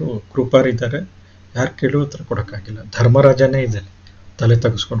ಕೈಲೂ ಕೃಪಾರಿದ್ದಾರೆ, ಯಾರ ಕೈಲೂ ಉತ್ತರ ಕೊಡೋಕ್ಕಾಗಿಲ್ಲ. ಧರ್ಮರಾಜನೇ ಇದ್ದಾನೆ, ತಲೆ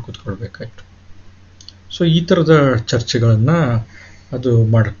ತೆಗೆಸ್ಕೊಂಡು ಕೂತ್ಕೊಳ್ಬೇಕಾಯ್ತು. ಸೊ ಈ ಥರದ ಚರ್ಚೆಗಳನ್ನು ಅದು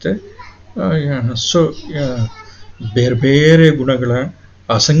ಮಾಡುತ್ತೆ. ಸೊ ಬೇರೆ ಬೇರೆ ಗುಣಗಳ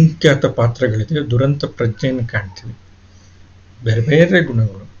ಅಸಂಖ್ಯಾತ ಪಾತ್ರಗಳಿದೆ. ದುರಂತ ಪ್ರಜ್ಞೆಯನ್ನು ಕಾಣ್ತೀವಿ, ಬೇರೆ ಬೇರೆ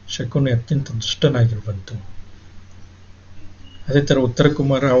ಗುಣಗಳು. ಶಕುನಿ ಅತ್ಯಂತ ದುಷ್ಟನಾಗಿರುವಂಥವು. ಅದೇ ಥರ ಉತ್ತರ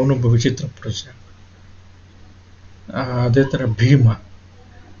ಕುಮಾರ, ಅವನೊಬ್ಬ ವಿಚಿತ್ರ ಪುರುಷ. ಅದೇ ಥರ ಭೀಮ,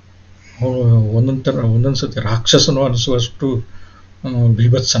 ಅವನು ಒಂದೊಂದ್ಸತಿ ರಾಕ್ಷಸನು ಅನಿಸುವಷ್ಟು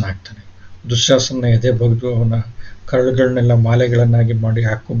ಭೀಭತ್ಸನಾಗ್ತಾನೆ. ದುಶ್ಯಾಸನ ಎದೆ ಬಗ್ದು ಅವನ ಕರಳುಗಳನ್ನೆಲ್ಲ ಮಾಲೆಗಳನ್ನಾಗಿ ಮಾಡಿ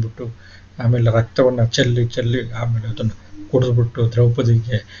ಹಾಕೊಂಡ್ಬಿಟ್ಟು, ಆಮೇಲೆ ರಕ್ತವನ್ನು ಚೆಲ್ಲಿ ಆಮೇಲೆ ಅದನ್ನು ಕುಡಿದ್ಬಿಟ್ಟು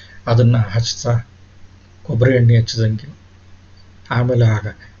ದ್ರೌಪದಿಗೆ ಅದನ್ನು ಹಚ್ತಾ, ಕೊಬ್ಬರಿ ಎಣ್ಣೆ ಹಚ್ಚಿದಂಗೆ, ಆಮೇಲೆ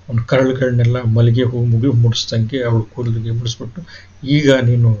ಅವನ ಕರಳುಗಳನ್ನೆಲ್ಲ ಮಲ್ಲಿಗೆ ಹೂ ಮುಡಿಸ್ದಂಗೆ ಅವಳು ಕೂದಲಿಗೆ ಮುಡಿಸ್ಬಿಟ್ಟು, ಈಗ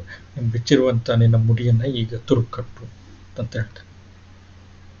ನೀನು ಬಿಚ್ಚಿರುವಂಥ ನಿನ್ನ ಮುಡಿಯನ್ನು ಈಗ ತುರುಕು ಕಟ್ಟು ಅಂತ ಹೇಳ್ತಾನೆ.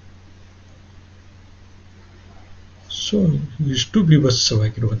 ಸೊ ಇಷ್ಟು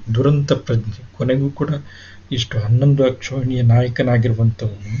ಬೀಭತ್ಸವಾಗಿರುವಂಥ ದುರಂತ ಪ್ರಜ್ಞೆ, ಕೊನೆಗೂ ಕೂಡ ಇಷ್ಟು 11 ಅಕ್ಷೋಹಿಣಿಯ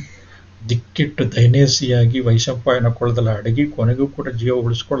ನಾಯಕನಾಗಿರುವಂಥವನು ದಿಕ್ಕಿಟ್ಟು ದೈನೇಸಿಯಾಗಿ ವೈಶಂಪಾಯನ ಕೊಳದಲ್ಲಿ ಅಡಗಿ ಕೊನೆಗೂ ಕೂಡ ಜೀವ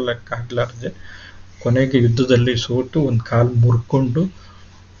ಉಳಿಸ್ಕೊಳ್ಳಕ್ಕಾಗಲಾರದೆ, ಕೊನೆಗೆ ಯುದ್ಧದಲ್ಲಿ ಸೋತು ಒಂದು ಕಾಲು ಮುರ್ಕೊಂಡು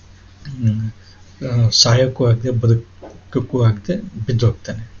ಸಾಯೋಕ್ಕೂ ಆಗದೆ ಬದುಕಕ್ಕೂ ಆಗದೆ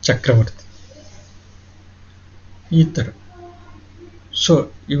ಬಿದ್ದೋಗ್ತಾನೆ ಚಕ್ರವರ್ತಿ. ಈ ಥರ. ಸೊ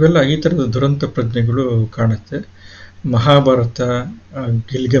ಇವೆಲ್ಲ ಈ ಥರದ ದುರಂತ ಪ್ರಜ್ಞೆಗಳು ಕಾಣುತ್ತೆ. ಮಹಾಭಾರತ,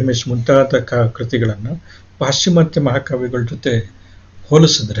 ಗಿಲ್ಗಮೇಶ್ ಮುಂತಾದ ಕೃತಿಗಳನ್ನು ಪಾಶ್ಚಿಮಾತ್ಯ ಮಹಾಕಾವ್ಯಗಳ ಜೊತೆ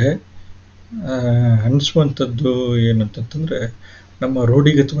ಹೋಲಿಸಿದ್ರೆ ಅನಿಸುವಂಥದ್ದು ಏನಂತಂದರೆ, ನಮ್ಮ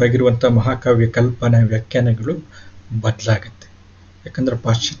ರೂಢಿಗತವಾಗಿರುವಂಥ ಮಹಾಕಾವ್ಯ ಕಲ್ಪನೆ, ವ್ಯಾಖ್ಯಾನಗಳು ಬದಲಾಗುತ್ತೆ. ಯಾಕಂದರೆ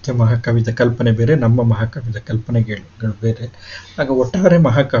ಪಾಶ್ಚಾತ್ಯ ಮಹಾಕಾವ್ಯದ ಕಲ್ಪನೆ ಬೇರೆ, ನಮ್ಮ ಮಹಾಕಾವ್ಯದ ಕಲ್ಪನೆಗಳು ಬೇರೆ. ಆಗ ಒಟ್ಟಾರೆ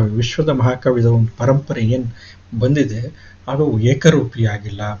ಮಹಾಕಾವ್ಯ, ವಿಶ್ವದ ಮಹಾಕಾವ್ಯದ ಒಂದು ಪರಂಪರೆ ಏನು ಬಂದಿದೆ ಅದು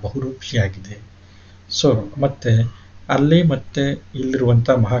ಏಕರೂಪಿಯಾಗಿಲ್ಲ, ಬಹುರೂಪಿಯಾಗಿದೆ. ಸೊ ಮತ್ತೆ ಅಲ್ಲಿ ಮತ್ತೆ ಇಲ್ಲಿರುವಂಥ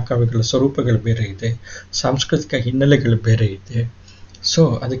ಮಹಾಕಾವ್ಯಗಳ ಸ್ವರೂಪಗಳು ಬೇರೆ ಇದೆ, ಸಾಂಸ್ಕೃತಿಕ ಹಿನ್ನೆಲೆಗಳು ಬೇರೆ ಇದೆ. ಸೊ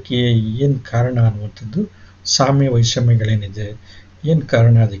ಅದಕ್ಕೆ ಏನು ಕಾರಣ ಅನ್ನುವಂಥದ್ದು, ಸಾಮ್ಯ ವೈಷಮ್ಯಗಳೇನಿದೆ, ಏನು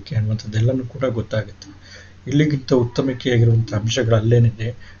ಕಾರಣ ಅದಕ್ಕೆ ಅನ್ನುವಂಥದ್ದೆಲ್ಲನೂ ಕೂಡ ಗೊತ್ತಾಗುತ್ತೆ. ಇಲ್ಲಿಗಿಂತ ಉತ್ತಮಕ್ಕೆಯಾಗಿರುವಂಥ ಅಂಶಗಳು ಅಲ್ಲೇನಿದೆ,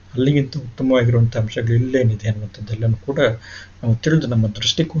 ಅಲ್ಲಿಗಿಂತ ಉತ್ತಮವಾಗಿರುವಂಥ ಅಂಶಗಳು ಇಲ್ಲೇನಿದೆ ಅನ್ನುವಂಥದ್ದೆಲ್ಲನೂ ಕೂಡ ನಾವು ತಿಳಿದು ನಮ್ಮ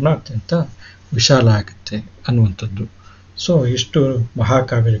ದೃಷ್ಟಿಕೋನ ಅತ್ಯಂತ ವಿಶಾಲ ಆಗುತ್ತೆ ಅನ್ನುವಂಥದ್ದು. ಸೊ ಇಷ್ಟು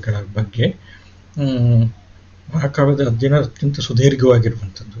ಮಹಾಕಾವ್ಯಗಳ ಬಗ್ಗೆ. ಮಹಾಕಾವ್ಯದ ಅಧ್ಯಯನ ಅತ್ಯಂತ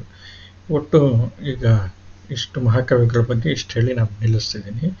ಸುದೀರ್ಘವಾಗಿರುವಂಥದ್ದು. ಒಟ್ಟು ಈಗ ಇಷ್ಟು ಮಹಾಕಾವ್ಯಗಳ ಬಗ್ಗೆ ಇಷ್ಟು ಹೇಳಿ ನಾನು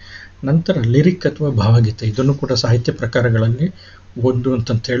ನಿಲ್ಲಿಸ್ತಿದ್ದೀನಿ. ನಂತರ ಲಿರಿಕ್ ಅಥವಾ ಭಾವಗೀತೆ, ಇದನ್ನು ಕೂಡ ಸಾಹಿತ್ಯ ಪ್ರಕಾರಗಳಲ್ಲಿ ಒಂದು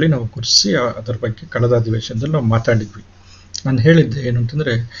ಅಂತಂತೇಳಿ ನಾವು ಗುರುತಿಸಿ ಅದರ ಬಗ್ಗೆ ಕಳೆದ ಅಧಿವೇಶನದಲ್ಲಿ ನಾವು ಮಾತಾಡಿದ್ವಿ. ನಾನು ಹೇಳಿದ್ದೆ ಏನು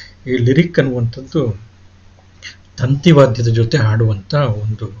ಅಂತಂದರೆ, ಈ ಲಿರಿಕ್ ಅನ್ನುವಂಥದ್ದು ತಂತಿವಾದ್ಯದ ಜೊತೆ ಹಾಡುವಂಥ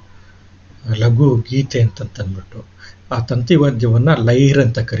ಒಂದು ಲಘು ಗೀತೆ ಅಂತಂತಂದ್ಬಿಟ್ಟು, ಆ ತಂತಿವಾದ್ಯವನ್ನು ಲೈರ್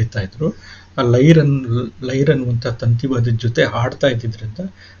ಅಂತ ಕರಿತಾ ಇದ್ರು. ಆ ಲೈರ್ ಅನ್ನುವಂಥ ತಂತಿವಾದ್ಯದ ಜೊತೆ ಹಾಡ್ತಾ ಇದ್ದಿದ್ದರಿಂದ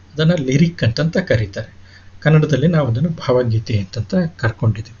ಅದನ್ನು ಲಿರಿಕ್ ಅಂತಂತ ಕರೀತಾರೆ. ಕನ್ನಡದಲ್ಲಿ ನಾವು ಅದನ್ನು ಭಾವಗೀತೆ ಅಂತಂತ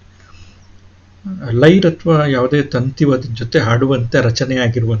ಕರ್ಕೊಂಡಿದ್ದೀವಿ. ಲೈರ್ ಅಥವಾ ಯಾವುದೇ ತಂತಿವಾದ್ಯದ ಜೊತೆ ಹಾಡುವಂತೆ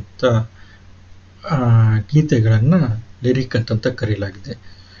ರಚನೆಯಾಗಿರುವಂಥ ಗೀತೆಗಳನ್ನು ಲಿರಿಕ್ ಅಂತಂತ ಕರೆಯಲಾಗಿದೆ.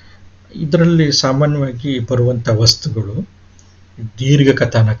 ಇದರಲ್ಲಿ ಸಾಮಾನ್ಯವಾಗಿ ಬರುವಂಥ ವಸ್ತುಗಳು ದೀರ್ಘ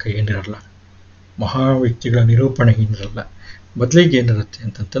ಕಥಾನಕ ಏನಿರಲ್ಲ, ಮಹಾ ವ್ಯಕ್ತಿಗಳ ನಿರೂಪಣೆ ಏನಿರಲ್ಲ. ಬದಲಿಗೆ ಏನಿರುತ್ತೆ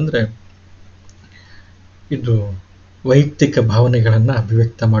ಅಂತಂತಂದರೆ, ಇದು ವೈಯಕ್ತಿಕ ಭಾವನೆಗಳನ್ನು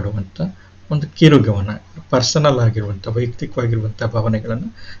ಅಭಿವ್ಯಕ್ತ ಮಾಡುವಂಥ ಒಂದು ಕಿರುಗಮನ, ಪರ್ಸನಲ್ ಆಗಿರುವಂಥ ವೈಯಕ್ತಿಕವಾಗಿರುವಂಥ ಭಾವನೆಗಳನ್ನು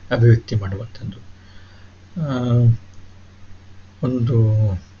ಅಭಿವ್ಯಕ್ತಿ ಮಾಡುವಂಥದ್ದು. ಒಂದು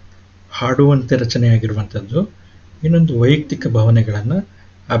ಹಾಡುವಂತೆ ರಚನೆಯಾಗಿರುವಂಥದ್ದು, ಇನ್ನೊಂದು ವೈಯಕ್ತಿಕ ಭಾವನೆಗಳನ್ನು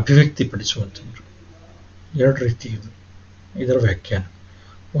ಅಭಿವ್ಯಕ್ತಿಪಡಿಸುವಂಥದ್ದು. ಎರಡು ರೀತಿ ಇದರ ವ್ಯಾಖ್ಯಾನ.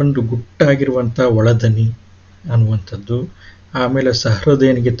 ಒಂದು ಗುಟ್ಟಾಗಿರುವಂಥ ಒಳದನಿ ಅನ್ನುವಂಥದ್ದು, ಆಮೇಲೆ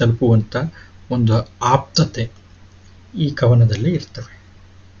ಸಹೃದಯನಿಗೆ ತಲುಪುವಂಥ ಒಂದು ಆಪ್ತತೆ ಈ ಕವನದಲ್ಲಿ ಇರ್ತವೆ,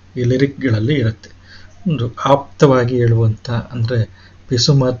 ಈ ಲಿರಿಕ್ಗಳಲ್ಲಿ ಇರುತ್ತೆ. ಒಂದು ಆಪ್ತವಾಗಿ ಹೇಳುವಂಥ, ಅಂದರೆ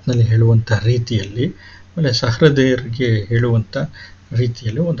ಪಿಸು ಮಾತಿನಲ್ಲಿ ಹೇಳುವಂಥ ರೀತಿಯಲ್ಲಿ, ಆಮೇಲೆ ಸಹೃದಯರಿಗೆ ಹೇಳುವಂಥ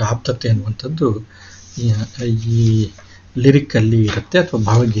ರೀತಿಯಲ್ಲಿ ಒಂದು ಆಪ್ತತೆ ಅನ್ನುವಂಥದ್ದು ಈ ಲಿರಿಕ್ಕಲ್ಲಿ ಇರುತ್ತೆ ಅಥವಾ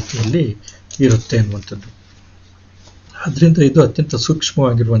ಭಾವಗೀತೆಯಲ್ಲಿ ಇರುತ್ತೆ ಅನ್ನುವಂಥದ್ದು. ಆದ್ದರಿಂದ ಇದು ಅತ್ಯಂತ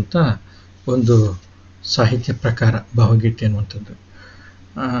ಸೂಕ್ಷ್ಮವಾಗಿರುವಂಥ ಒಂದು ಸಾಹಿತ್ಯ ಪ್ರಕಾರ ಭಾವಗೀತೆ ಅನ್ನುವಂಥದ್ದು.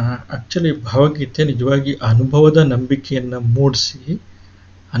 ಆ್ಯಕ್ಚುಲಿ ಭಾವಗೀತೆ ನಿಜವಾಗಿ ಅನುಭವದ ನಂಬಿಕೆಯನ್ನು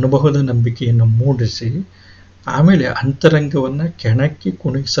ಮೂಡಿಸಿ ಆಮೇಲೆ ಅಂತರಂಗವನ್ನು ಕೆಣಕಿ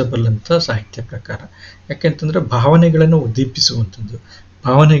ಕುಣಿಸಬಲ್ಲಂಥ ಸಾಹಿತ್ಯ ಪ್ರಕಾರ. ಯಾಕೆಂತಂದರೆ ಭಾವನೆಗಳನ್ನು ಉದ್ದೀಪಿಸುವಂಥದ್ದು,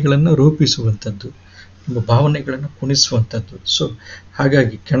 ಭಾವನೆಗಳನ್ನು ರೂಪಿಸುವಂಥದ್ದು, ಭಾವನೆಗಳನ್ನು ಕುಣಿಸುವಂಥದ್ದು, ಸೊ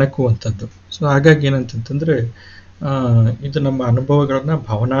ಹಾಗಾಗಿ ಕೆಣಕುವಂಥದ್ದು. ಸೊ ಹಾಗಾಗಿ ಏನಂತಂತಂದರೆ, ಇದು ನಮ್ಮ ಅನುಭವಗಳನ್ನು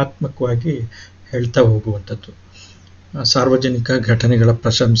ಭಾವನಾತ್ಮಕವಾಗಿ ಹೇಳ್ತಾ ಹೋಗುವಂಥದ್ದು. ಸಾರ್ವಜನಿಕ ಘಟನೆಗಳ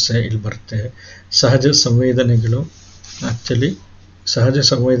ಪ್ರಶಂಸೆ ಇಲ್ಲಿ ಬರುತ್ತೆ. ಸಹಜ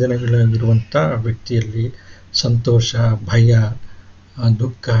ಸಂವೇದನೆಗಳಿರುವಂಥ ವ್ಯಕ್ತಿಯಲ್ಲಿ ಸಂತೋಷ, ಭಯ,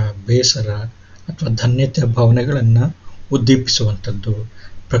 ದುಃಖ, ಬೇಸರ ಅಥವಾ ಧನ್ಯತೆಯ ಭಾವನೆಗಳನ್ನು ಉದ್ದೀಪಿಸುವಂಥದ್ದು,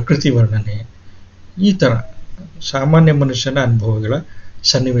 ಪ್ರಕೃತಿ ವರ್ಣನೆ, ಈ ಥರ ಸಾಮಾನ್ಯ ಮನುಷ್ಯನ ಅನುಭವಗಳ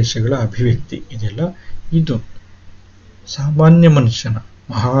ಸನ್ನಿವೇಶಗಳ ಅಭಿವ್ಯಕ್ತಿ ಇದೆಲ್ಲ. ಇದು ಸಾಮಾನ್ಯ ಮನುಷ್ಯನ,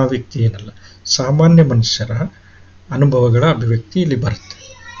 ಮಹಾವ್ಯಕ್ತಿ ಏನಲ್ಲ, ಸಾಮಾನ್ಯ ಮನುಷ್ಯರ ಅನುಭವಗಳ ಅಭಿವ್ಯಕ್ತಿ ಇಲ್ಲಿ ಬರುತ್ತೆ.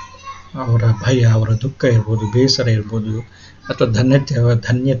 ಅವರ ಭಯ, ಅವರ ದುಃಖ ಇರ್ಬೋದು, ಬೇಸರ ಇರ್ಬೋದು, ಅಥವಾ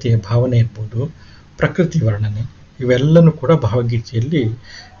ಧನ್ಯತೆಯ ಭಾವನೆ ಇರ್ಬೋದು, ಪ್ರಕೃತಿ ವರ್ಣನೆ, ಇವೆಲ್ಲನೂ ಕೂಡ ಭಾವಗೀತೆಯಲ್ಲಿ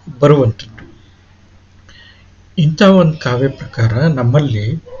ಬರುವಂಥದ್ದು. ಇಂಥ ಒಂದು ಕಾವ್ಯ ಪ್ರಕಾರ ನಮ್ಮಲ್ಲಿ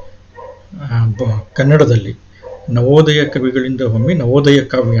ಕನ್ನಡದಲ್ಲಿ ನವೋದಯ ಕವಿಗಳಿಂದ ಒಮ್ಮೆ ನವೋದಯ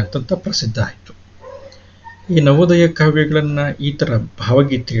ಕಾವ್ಯ ಅಂತಂತ ಪ್ರಸಿದ್ಧ ಆಯಿತು. ಈ ನವೋದಯ ಕಾವ್ಯಗಳನ್ನು, ಈ ಥರ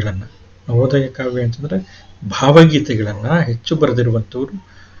ಭಾವಗೀತೆಗಳನ್ನು, ನವೋದಯ ಕಾವ್ಯ ಅಂತಂದರೆ ಭಾವಗೀತೆಗಳನ್ನು ಹೆಚ್ಚು ಬರೆದಿರುವಂಥವ್ರು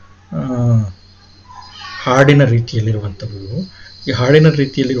ಹಾಡಿನ ರೀತಿಯಲ್ಲಿರುವಂಥವು. ಈ ಹಾಡಿನ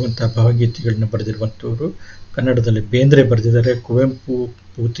ರೀತಿಯಲ್ಲಿರುವಂಥ ಭಾವಗೀತೆಗಳನ್ನ ಬರೆದಿರುವಂಥವ್ರು ಕನ್ನಡದಲ್ಲಿ ಬೇಂದ್ರೆ ಬರೆದಿದ್ದಾರೆ, ಕುವೆಂಪು,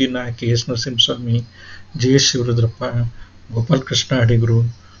 ಪೂತಿನ, ಕೆ.ಎಸ್. ನರಸಿಂಹಸ್ವಾಮಿ, ಜಿ.ಎಸ್. ಶಿವರುದ್ರಪ್ಪ, ಗೋಪಾಲಕೃಷ್ಣ ಅಡಿಗರು,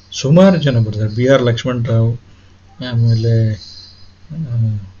 ಸುಮಾರು ಜನ ಬರೆದಿದ್ದಾರೆ, ಬಿ.ಆರ್. ಲಕ್ಷ್ಮಣರಾವ್, ಆಮೇಲೆ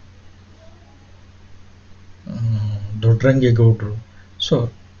ದೊಡ್ಡರಂಗೇಗೌಡರು. ಸೊ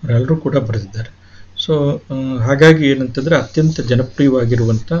ಅವರೆಲ್ಲರೂ ಕೂಡ ಬರೆದಿದ್ದಾರೆ. ಸೊ ಹಾಗಾಗಿ ಏನಂತಂದರೆ ಅತ್ಯಂತ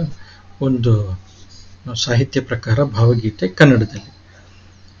ಜನಪ್ರಿಯವಾಗಿರುವಂಥ ಒಂದು ಸಾಹಿತ್ಯ ಪ್ರಕಾರ ಭಾವಗೀತೆ ಕನ್ನಡದಲ್ಲಿ.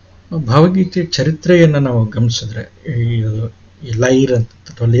 ಭಾವಗೀತೆ ಚರಿತ್ರೆಯನ್ನು ನಾವು ಗಮನಿಸಿದ್ರೆ, ಈ ಲೈರ್ ಅಂತ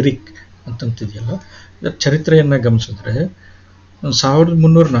ಅಥವಾ ಲಿರಿಕ್ ಅಂತಂತಿದೆಯಲ್ಲ, ಇದರ ಚರಿತ್ರೆಯನ್ನು ಗಮನಿಸಿದ್ರೆ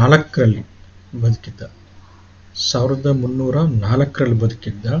 1304ರಲ್ಲಿ ಬದುಕಿದ್ದ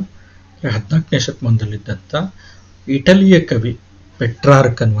 14ನೇ ಶತಮಾನದಲ್ಲಿದ್ದಂಥ ಇಟಲಿಯ ಕವಿ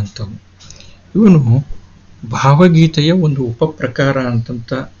ಪೆಟ್ರಾರ್ಕ್ ಅನ್ನುವಂಥವನು. ಇವನು ಭಾವಗೀತೆಯ ಒಂದು ಉಪಪ್ರಕಾರ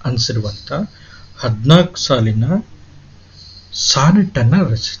ಅಂತಂತ ಅನಿಸಿರುವಂಥ 14 ಸಾಲಿನ ಸಾನೆಟನ್ನು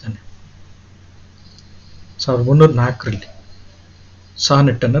ರಚಿಸಿದ್ದಾನೆ. 1304ರಲ್ಲಿ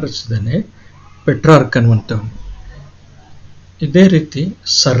ಸಾನೆಟನ್ನು ರಚಿಸಿದ್ದಾನೆ ಪೆಟ್ರಾರ್ಕ್ ಅನ್ನುವಂಥವನು. ಇದೇ ರೀತಿ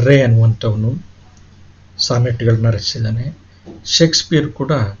ಸರ್ರೆ ಅನ್ನುವಂಥವನು, ಸಾನೆಟ್ಗಳನ್ನ ರಚಿಸಿದ್ದಾನೆ. ಶೇಕ್ಸ್ಪಿಯರ್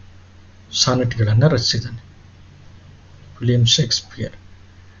ಕೂಡ ಸಾನೆಟ್ಗಳನ್ನು ರಚಿಸಿದ್ದಾನೆ, ವಿಲಿಯಂ ಶೇಕ್ಸ್ಪಿಯರ್.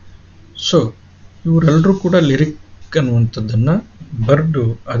 ಸೊ ಇವರೆಲ್ಲರೂ ಕೂಡ ಲಿರಿಕ್ ಅನ್ನುವಂಥದ್ದನ್ನು ಬರೆದು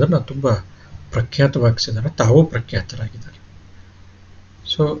ಅದನ್ನು ತುಂಬ ಪ್ರಖ್ಯಾತವಾಗಿಸಿದ್ದಾರೆ, ತಾವೂ ಪ್ರಖ್ಯಾತರಾಗಿದ್ದಾರೆ.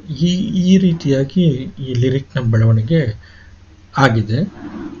 ಸೊ ಈ ರೀತಿಯಾಗಿ ಈ ಲಿರಿಕ್ನ ಬೆಳವಣಿಗೆ ಆಗಿದೆ.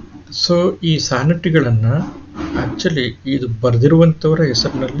 ಸೊ ಈ ಸಾನೆಟ್ಗಳನ್ನು ಆ್ಯಕ್ಚುಲಿ ಇದು ಬರೆದಿರುವಂಥವರ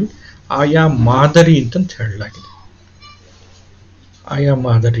ಹೆಸರಿನಲ್ಲಿ ಆಯಾ ಮಾದರಿ ಅಂತಂತ ಹೇಳಲಾಗಿದೆ. ಆಯಾ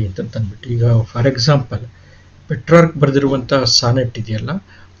ಮಾದರಿ ಅಂತಂದ್ಬಿಟ್ಟು, ಈಗ ಫಾರ್ ಎಕ್ಸಾಂಪಲ್ ಪೆಟ್ರಾರ್ಕ್ ಬರೆದಿರುವಂತಹ ಸಾನೆಟ್ ಇದೆಯಲ್ಲ,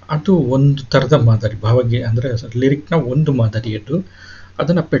 ಅದು ಒಂದು ಥರದ ಮಾದರಿ, ಅಂದರೆ ಲಿರಿಕ್ನ ಒಂದು ಮಾದರಿ.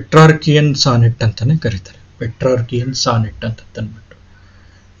 ಅದನ್ನು ಪೆಟ್ರಾರ್ಕಿಯನ್ ಸಾನೆಟ್ ಅಂತಲೇ ಕರೀತಾರೆ, ಪೆಟ್ರಾರ್ಕಿಯನ್ ಸಾನೆಟ್ ಅಂತಂದ್ಬಿಟ್ಟು.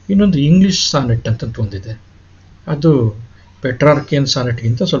 ಇನ್ನೊಂದು ಇಂಗ್ಲಿಷ್ ಸಾನೆಟ್ ಅಂತಂತ ಒಂದಿದೆ, ಅದು ಪೆಟ್ರಾರ್ಕಿಯನ್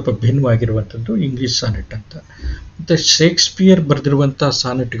ಸಾನೆಟ್ಗಿಂತ ಸ್ವಲ್ಪ ಭಿನ್ನವಾಗಿರುವಂಥದ್ದು ಇಂಗ್ಲಿಷ್ ಸಾನೆಟ್ ಅಂತ. ಮತ್ತು ಶೇಕ್ಸ್ಪಿಯರ್ ಬರೆದಿರುವಂಥ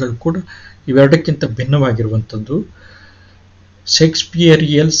ಸಾನೆಟ್ಗಳು ಕೂಡ ಇವೆರಡಕ್ಕಿಂತ ಭಿನ್ನವಾಗಿರುವಂಥದ್ದು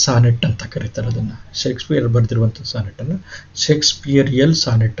ಶೇಕ್ಸ್ಪಿಯರಿಯಲ್ ಸಾನೆಟ್ ಅಂತ ಕರೀತಾರೆ. ಅದನ್ನು ಶೇಕ್ಸ್ಪಿಯರ್ ಬರೆದಿರುವಂಥ ಸಾನೆಟನ್ನು ಶೇಕ್ಸ್ಪಿಯರಿಯಲ್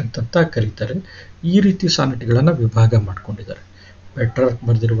ಸಾನೆಟ್ ಅಂತ ಕರೀತಾರೆ. ಈ ರೀತಿ ಸಾನೆಟ್ಗಳನ್ನು ವಿಭಾಗ ಮಾಡ್ಕೊಂಡಿದ್ದಾರೆ. ಪೆಟ್ರಾರ್ಕ್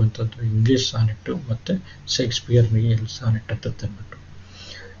ಬರೆದಿರುವಂಥದ್ದು ಇಂಗ್ಲಿಷ್ ಸಾನೆಟ್ಟು ಮತ್ತು ಶೇಕ್ಸ್ಪಿಯರಿಯಲ್ ಸಾನೆಟ್ ಅಂತ ತಂದ್ಬಿಟ್ಟು.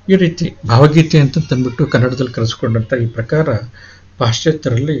 ಈ ರೀತಿ ಭಾವಗೀತೆ ಅಂತ ತಂದ್ಬಿಟ್ಟು ಕನ್ನಡದಲ್ಲಿ ಕರೆಸ್ಕೊಂಡಂಥ ಈ ಪ್ರಕಾರ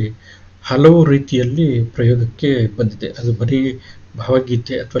ಪಾಶ್ಚಾತ್ಯರಲ್ಲಿ ಹಲವು ರೀತಿಯಲ್ಲಿ ಪ್ರಯೋಗಕ್ಕೆ ಬಂದಿದೆ. ಅದು ಬರೀ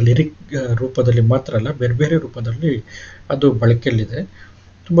ಭಾವಗೀತೆ ಅಥವಾ ಲಿರಿಕ್ ರೂಪದಲ್ಲಿ ಮಾತ್ರ ಅಲ್ಲ, ಬೇರೆ ಬೇರೆ ರೂಪದಲ್ಲಿ ಅದು ಬಳಕೆಯಲ್ಲಿದೆ.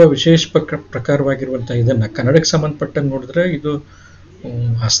 ತುಂಬ ವಿಶೇಷ ಪ್ರಕಾರವಾಗಿರುವಂಥ ಇದನ್ನು ಕನ್ನಡಕ್ಕೆ ಸಂಬಂಧಪಟ್ಟಂಗೆ ನೋಡಿದ್ರೆ ಇದು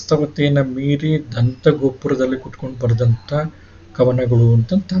ಹಸ್ತವತೆಯನ್ನು ಮೀರಿ ದಂತಗೋಪುರದಲ್ಲಿ ಕುತ್ಕೊಂಡು ಬರೆದಂಥ ಕವನಗಳು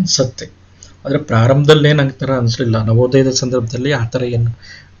ಅಂತ ಅನಿಸುತ್ತೆ. ಆದರೆ ಪ್ರಾರಂಭದಲ್ಲಿ ಏನು ಥರ ಅನಿಸ್ಲಿಲ್ಲ, ನವೋದಯದ ಸಂದರ್ಭದಲ್ಲಿ ಆ ಥರ ಏನು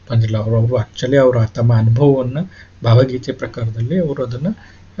ಬಂದಿಲ್ಲ. ಅವರು ಆ್ಯಕ್ಚುಲಿ ಅವರು ತಮ್ಮ ಅನುಭವವನ್ನು ಭಾವಗೀತೆ ಪ್ರಕಾರದಲ್ಲಿ ಅವರು ಅದನ್ನು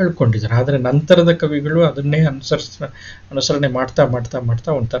ಹೇಳ್ಕೊಂಡಿದ್ದಾರೆ. ಆದರೆ ನಂತರದ ಕವಿಗಳು ಅದನ್ನೇ ಅನುಸರಣೆ ಮಾಡ್ತಾ ಮಾಡ್ತಾ ಮಾಡ್ತಾ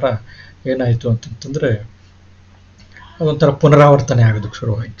ಒಂಥರ ಏನಾಯಿತು ಅಂತಂತಂದರೆ ಅದೊಂಥರ ಪುನರಾವರ್ತನೆ ಆಗೋದಕ್ಕೆ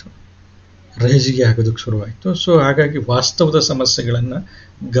ಶುರುವಾಯಿತು, ರೇಜಿಗೆ ಆಗೋದಕ್ಕೆ ಶುರುವಾಯಿತು. ಸೊ ಹಾಗಾಗಿ ವಾಸ್ತವದ ಸಮಸ್ಯೆಗಳನ್ನು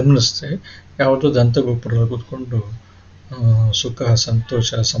ಗಮನಿಸ್ದೆ ಯಾವುದೋ ದಂತಗೋಪುರ ಕೂತ್ಕೊಂಡು ಸುಖ, ಸಂತೋಷ,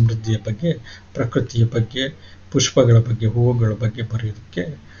 ಸಮೃದ್ಧಿಯ ಬಗ್ಗೆ, ಪ್ರಕೃತಿಯ ಬಗ್ಗೆ, ಪುಷ್ಪಗಳ ಬಗ್ಗೆ, ಹೂವುಗಳ ಬಗ್ಗೆ ಬರೆಯೋದಕ್ಕೆ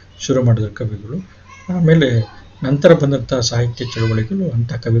ಶುರು ಮಾಡಿದ್ರು ಕವಿಗಳು. ಆಮೇಲೆ ನಂತರ ಬಂದಂಥ ಸಾಹಿತ್ಯ ಚಳವಳಿಗಳು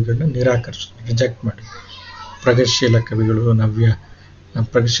ಅಂಥ ಕವಿಗಳನ್ನ ರಿಜೆಕ್ಟ್ ಮಾಡಿ ಪ್ರಗತಿಶೀಲ ಕವಿಗಳು,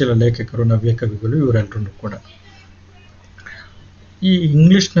 ಪ್ರಗತಿಶೀಲ ಲೇಖಕರು, ನವ್ಯ ಕವಿಗಳು ಇವರೆಲ್ಲರೂ ಕೂಡ ಈ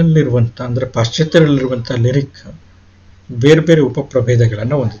ಇಂಗ್ಲೀಷ್ನಲ್ಲಿರುವಂಥ ಅಂದರೆ ಪಾಶ್ಚಾತ್ಯರಲ್ಲಿರುವಂಥ ಲಿರಿಕ್ ಬೇರೆ ಬೇರೆ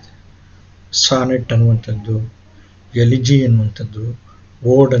ಉಪಪ್ರಭೇದಗಳನ್ನು ಹೊಂದಿದೆ. ಸಾನೆಟ್ ಅನ್ನುವಂಥದ್ದು, ಎಲಿಜಿ ಅನ್ನುವಂಥದ್ದು,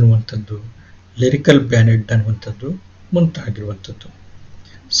 ಓಡ್ ಅನ್ನುವಂಥದ್ದು, ಲಿರಿಕಲ್ ಬ್ಯಾನೆಡ್ ಅನ್ನುವಂಥದ್ದು ಮುಂತಾಗಿರುವಂಥದ್ದು.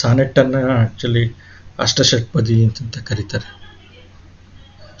 ಸಾನೆಟ್ಟನ್ನು ಆ್ಯಕ್ಚುಲಿ ಅಷ್ಟಷಟ್ಪದಿ ಅಂತಂತ ಕರೀತಾರೆ.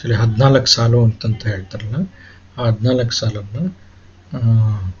 ಆ್ಯಕ್ಚುಲಿ 14 ಸಾಲು ಅಂತಂತ ಹೇಳ್ತಾರಲ್ಲ, ಆ 14 ಸಾಲನ್ನು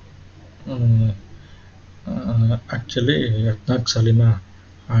ಆ್ಯಕ್ಚುಲಿ 14 ಸಾಲಿನ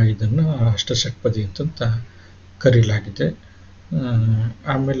ಇದನ್ನು ಅಷ್ಟಷಟ್ಪದಿ ಅಂತಂತ ಕರೀಲಾಗಿದೆ.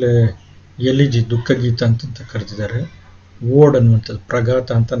 ಆಮೇಲೆ ಎಲಿಜಿ ದುಃಖಗೀತ ಅಂತಂತ ಕರೆದಿದ್ದಾರೆ. ಓಡ್ ಅನ್ನುವಂಥದ್ದು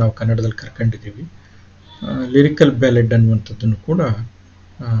ಪ್ರಘಾತ ಅಂತ ನಾವು ಕನ್ನಡದಲ್ಲಿ ಕರ್ಕೊಂಡಿದ್ದೀವಿ. ಲಿರಿಕಲ್ ಬ್ಯಾಲೆಡ್ ಅನ್ನುವಂಥದ್ದನ್ನು ಕೂಡ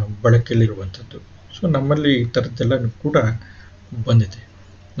ಬಳಕೆಯಲ್ಲಿರುವಂಥದ್ದು. ಸೊ ನಮ್ಮಲ್ಲಿ ಈ ಥರದ್ದೆಲ್ಲ ಕೂಡ ಬಂದಿದೆ.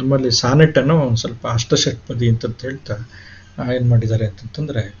 ನಮ್ಮಲ್ಲಿ ಸಾನೆಟನ್ನು ಒಂದು ಸ್ವಲ್ಪ ಅಷ್ಟಷಟ್ಪದಿ ಅಂತಂತ ಹೇಳ್ತಾ ಏನು ಮಾಡಿದ್ದಾರೆ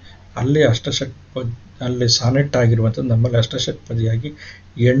ಅಂತಂತಂದರೆ, ಅಲ್ಲಿ ಅಲ್ಲಿ ಸಾನೆಟ್ ಆಗಿರುವಂಥದ್ದು ನಮ್ಮಲ್ಲಿ ಅಷ್ಟಷಟ್ಪದಿಯಾಗಿ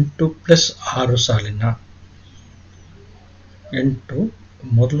 8+6 ಸಾಲಿನ 8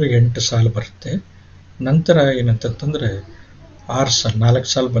 ಮೊದಲು 8 ಸಾಲು ಬರುತ್ತೆ. ನಂತರ ಏನಂತಂತಂದರೆ 6 ಸಾಲು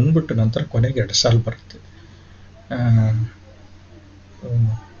 4 ಸಾಲು ಬಂದ್ಬಿಟ್ಟು ನಂತರ ಕೊನೆಗೆ 2 ಸಾಲು ಬರುತ್ತೆ.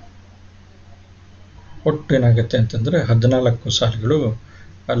 ಒಟ್ಟು ಏನಾಗುತ್ತೆ ಅಂತಂದರೆ 14 ಸಾಲುಗಳು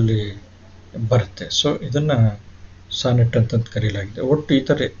ಅಲ್ಲಿ ಬರುತ್ತೆ. ಸೊ ಇದನ್ನು ಸಾನೆಟ್ ಅಂತಂತ ಕರೆಯಲಾಗಿದೆ. ಒಟ್ಟು ಈ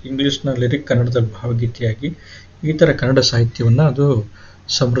ಥರ ಇಂಗ್ಲೀಷ್ನ ಲಿರಿಕ್ ಕನ್ನಡದಲ್ಲಿ ಭಾವಗೀತೆಯಾಗಿ ಈ ಥರ ಕನ್ನಡ ಸಾಹಿತ್ಯವನ್ನು ಅದು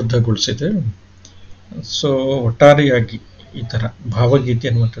ಸಮೃದ್ಧಗೊಳಿಸಿದೆ. ಸೊ ಒಟ್ಟಾರೆಯಾಗಿ ಈ ಥರ ಭಾವಗೀತೆ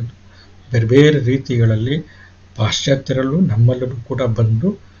ಅನ್ನುವಂಥದ್ದು ಬೇರೆ ಬೇರೆ ರೀತಿಗಳಲ್ಲಿ ಪಾಶ್ಚಾತ್ಯರಲ್ಲೂ ನಮ್ಮಲ್ಲೂ ಕೂಡ ಬಂದು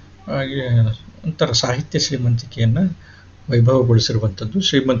ಒಂಥರ ಸಾಹಿತ್ಯ ಶ್ರೀಮಂತಿಕೆಯನ್ನು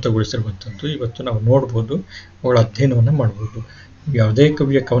ಶ್ರೀಮಂತಗೊಳಿಸಿರುವಂಥದ್ದು ಇವತ್ತು ನಾವು ನೋಡ್ಬೋದು, ಅವುಗಳ ಅಧ್ಯಯನವನ್ನು ಮಾಡ್ಬೋದು. ಯಾವುದೇ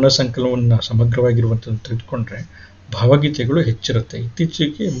ಕವಿಯ ಕವನ ಸಂಕಲನವನ್ನು ಸಮಗ್ರವಾಗಿರುವಂಥದ್ದು ತೆಗೆದುಕೊಂಡ್ರೆ ಭಾವಗೀತೆಗಳು ಹೆಚ್ಚಿರುತ್ತೆ.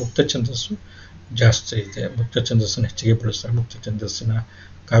 ಇತ್ತೀಚೆಗೆ ಮುಕ್ತ ಛಂದಸ್ಸು ಜಾಸ್ತಿ ಇದೆ, ಮುಕ್ತ ಛಂದಸ್ಸನ್ನು ಹೆಚ್ಚಿಗೆ ಬಳಸ್ತಾರೆ, ಮುಕ್ತ ಛಂದಸ್ಸಿನ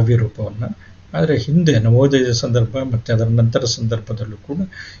ಕಾವ್ಯ ರೂಪವನ್ನು. ಆದರೆ ಹಿಂದೆ ನವೋದಯದ ಸಂದರ್ಭ ಮತ್ತು ಅದರ ನಂತರ ಸಂದರ್ಭದಲ್ಲೂ ಕೂಡ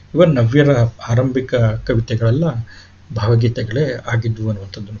ಇವನ್ ನವ್ಯರ ಆರಂಭಿಕ ಕವಿತೆಗಳೆಲ್ಲ ಭಾವಗೀತೆಗಳೇ ಆಗಿದ್ವು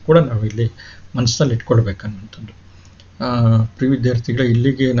ಅನ್ನುವಂಥದ್ದನ್ನು ಕೂಡ ನಾವು ಇಲ್ಲಿ ಮನಸ್ಸಿನಲ್ಲಿ ಇಟ್ಕೊಳ್ಬೇಕನ್ನುವಂಥದ್ದು. ಪ್ರಿಯ ವಿದ್ಯಾರ್ಥಿಗಳೇ,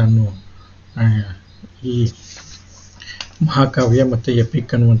 ಇಲ್ಲಿಗೆ ನಾನು ಈ ಮಹಾಕಾವ್ಯ ಮತ್ತು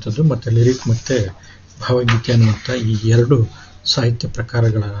ಎಪಿಕ್ ಅನ್ನುವಂಥದ್ದು ಮತ್ತು ಲಿರಿಕ್ ಮತ್ತು ಭಾವಗೀತೆ ಅನ್ನುವಂಥ ಈ 2 ಸಾಹಿತ್ಯ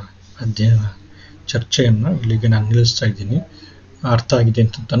ಪ್ರಕಾರಗಳ ಅಧ್ಯಯನ ಚರ್ಚೆಯನ್ನು ಇಲ್ಲಿಗೆ ನಾನು ನಿಲ್ಲಿಸ್ತಾ ಇದ್ದೀನಿ. ಅರ್ಥ ಆಗಿದೆ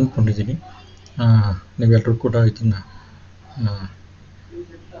ಅಂತ ಅಂದ್ಕೊಂಡಿದ್ದೀನಿ. ನೀವೆಲ್ಲರೂ ಕೂಡ ಇದನ್ನು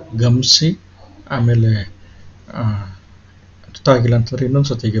ಗಮನಿಸಿ, ಆಮೇಲೆ ಅರ್ಥ ಆಗಿಲ್ಲ ಅಂತಂದರೆ ಇನ್ನೊಂದು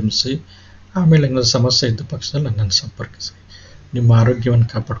ಸತಿ ಗಮನಿಸಿ, ಆಮೇಲೆ ಏನಾದರೂ ಸಮಸ್ಯೆ ಇದ್ದ ಪಕ್ಷದಲ್ಲಿ ನನ್ನನ್ನು ಸಂಪರ್ಕಿಸಿ. ನಿಮ್ಮ ಆರೋಗ್ಯವನ್ನು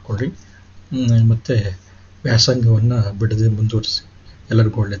ಕಾಪಾಡಿಕೊಳ್ಳಿ ಮತ್ತು ವ್ಯಾಸಂಗವನ್ನು ಬಿಡದೆ ಮುಂದುವರಿಸಿ.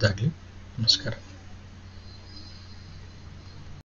 ಎಲ್ಲರಿಗೂ ಒಳ್ಳೆಯದಾಗಲಿ. ನಮಸ್ಕಾರ.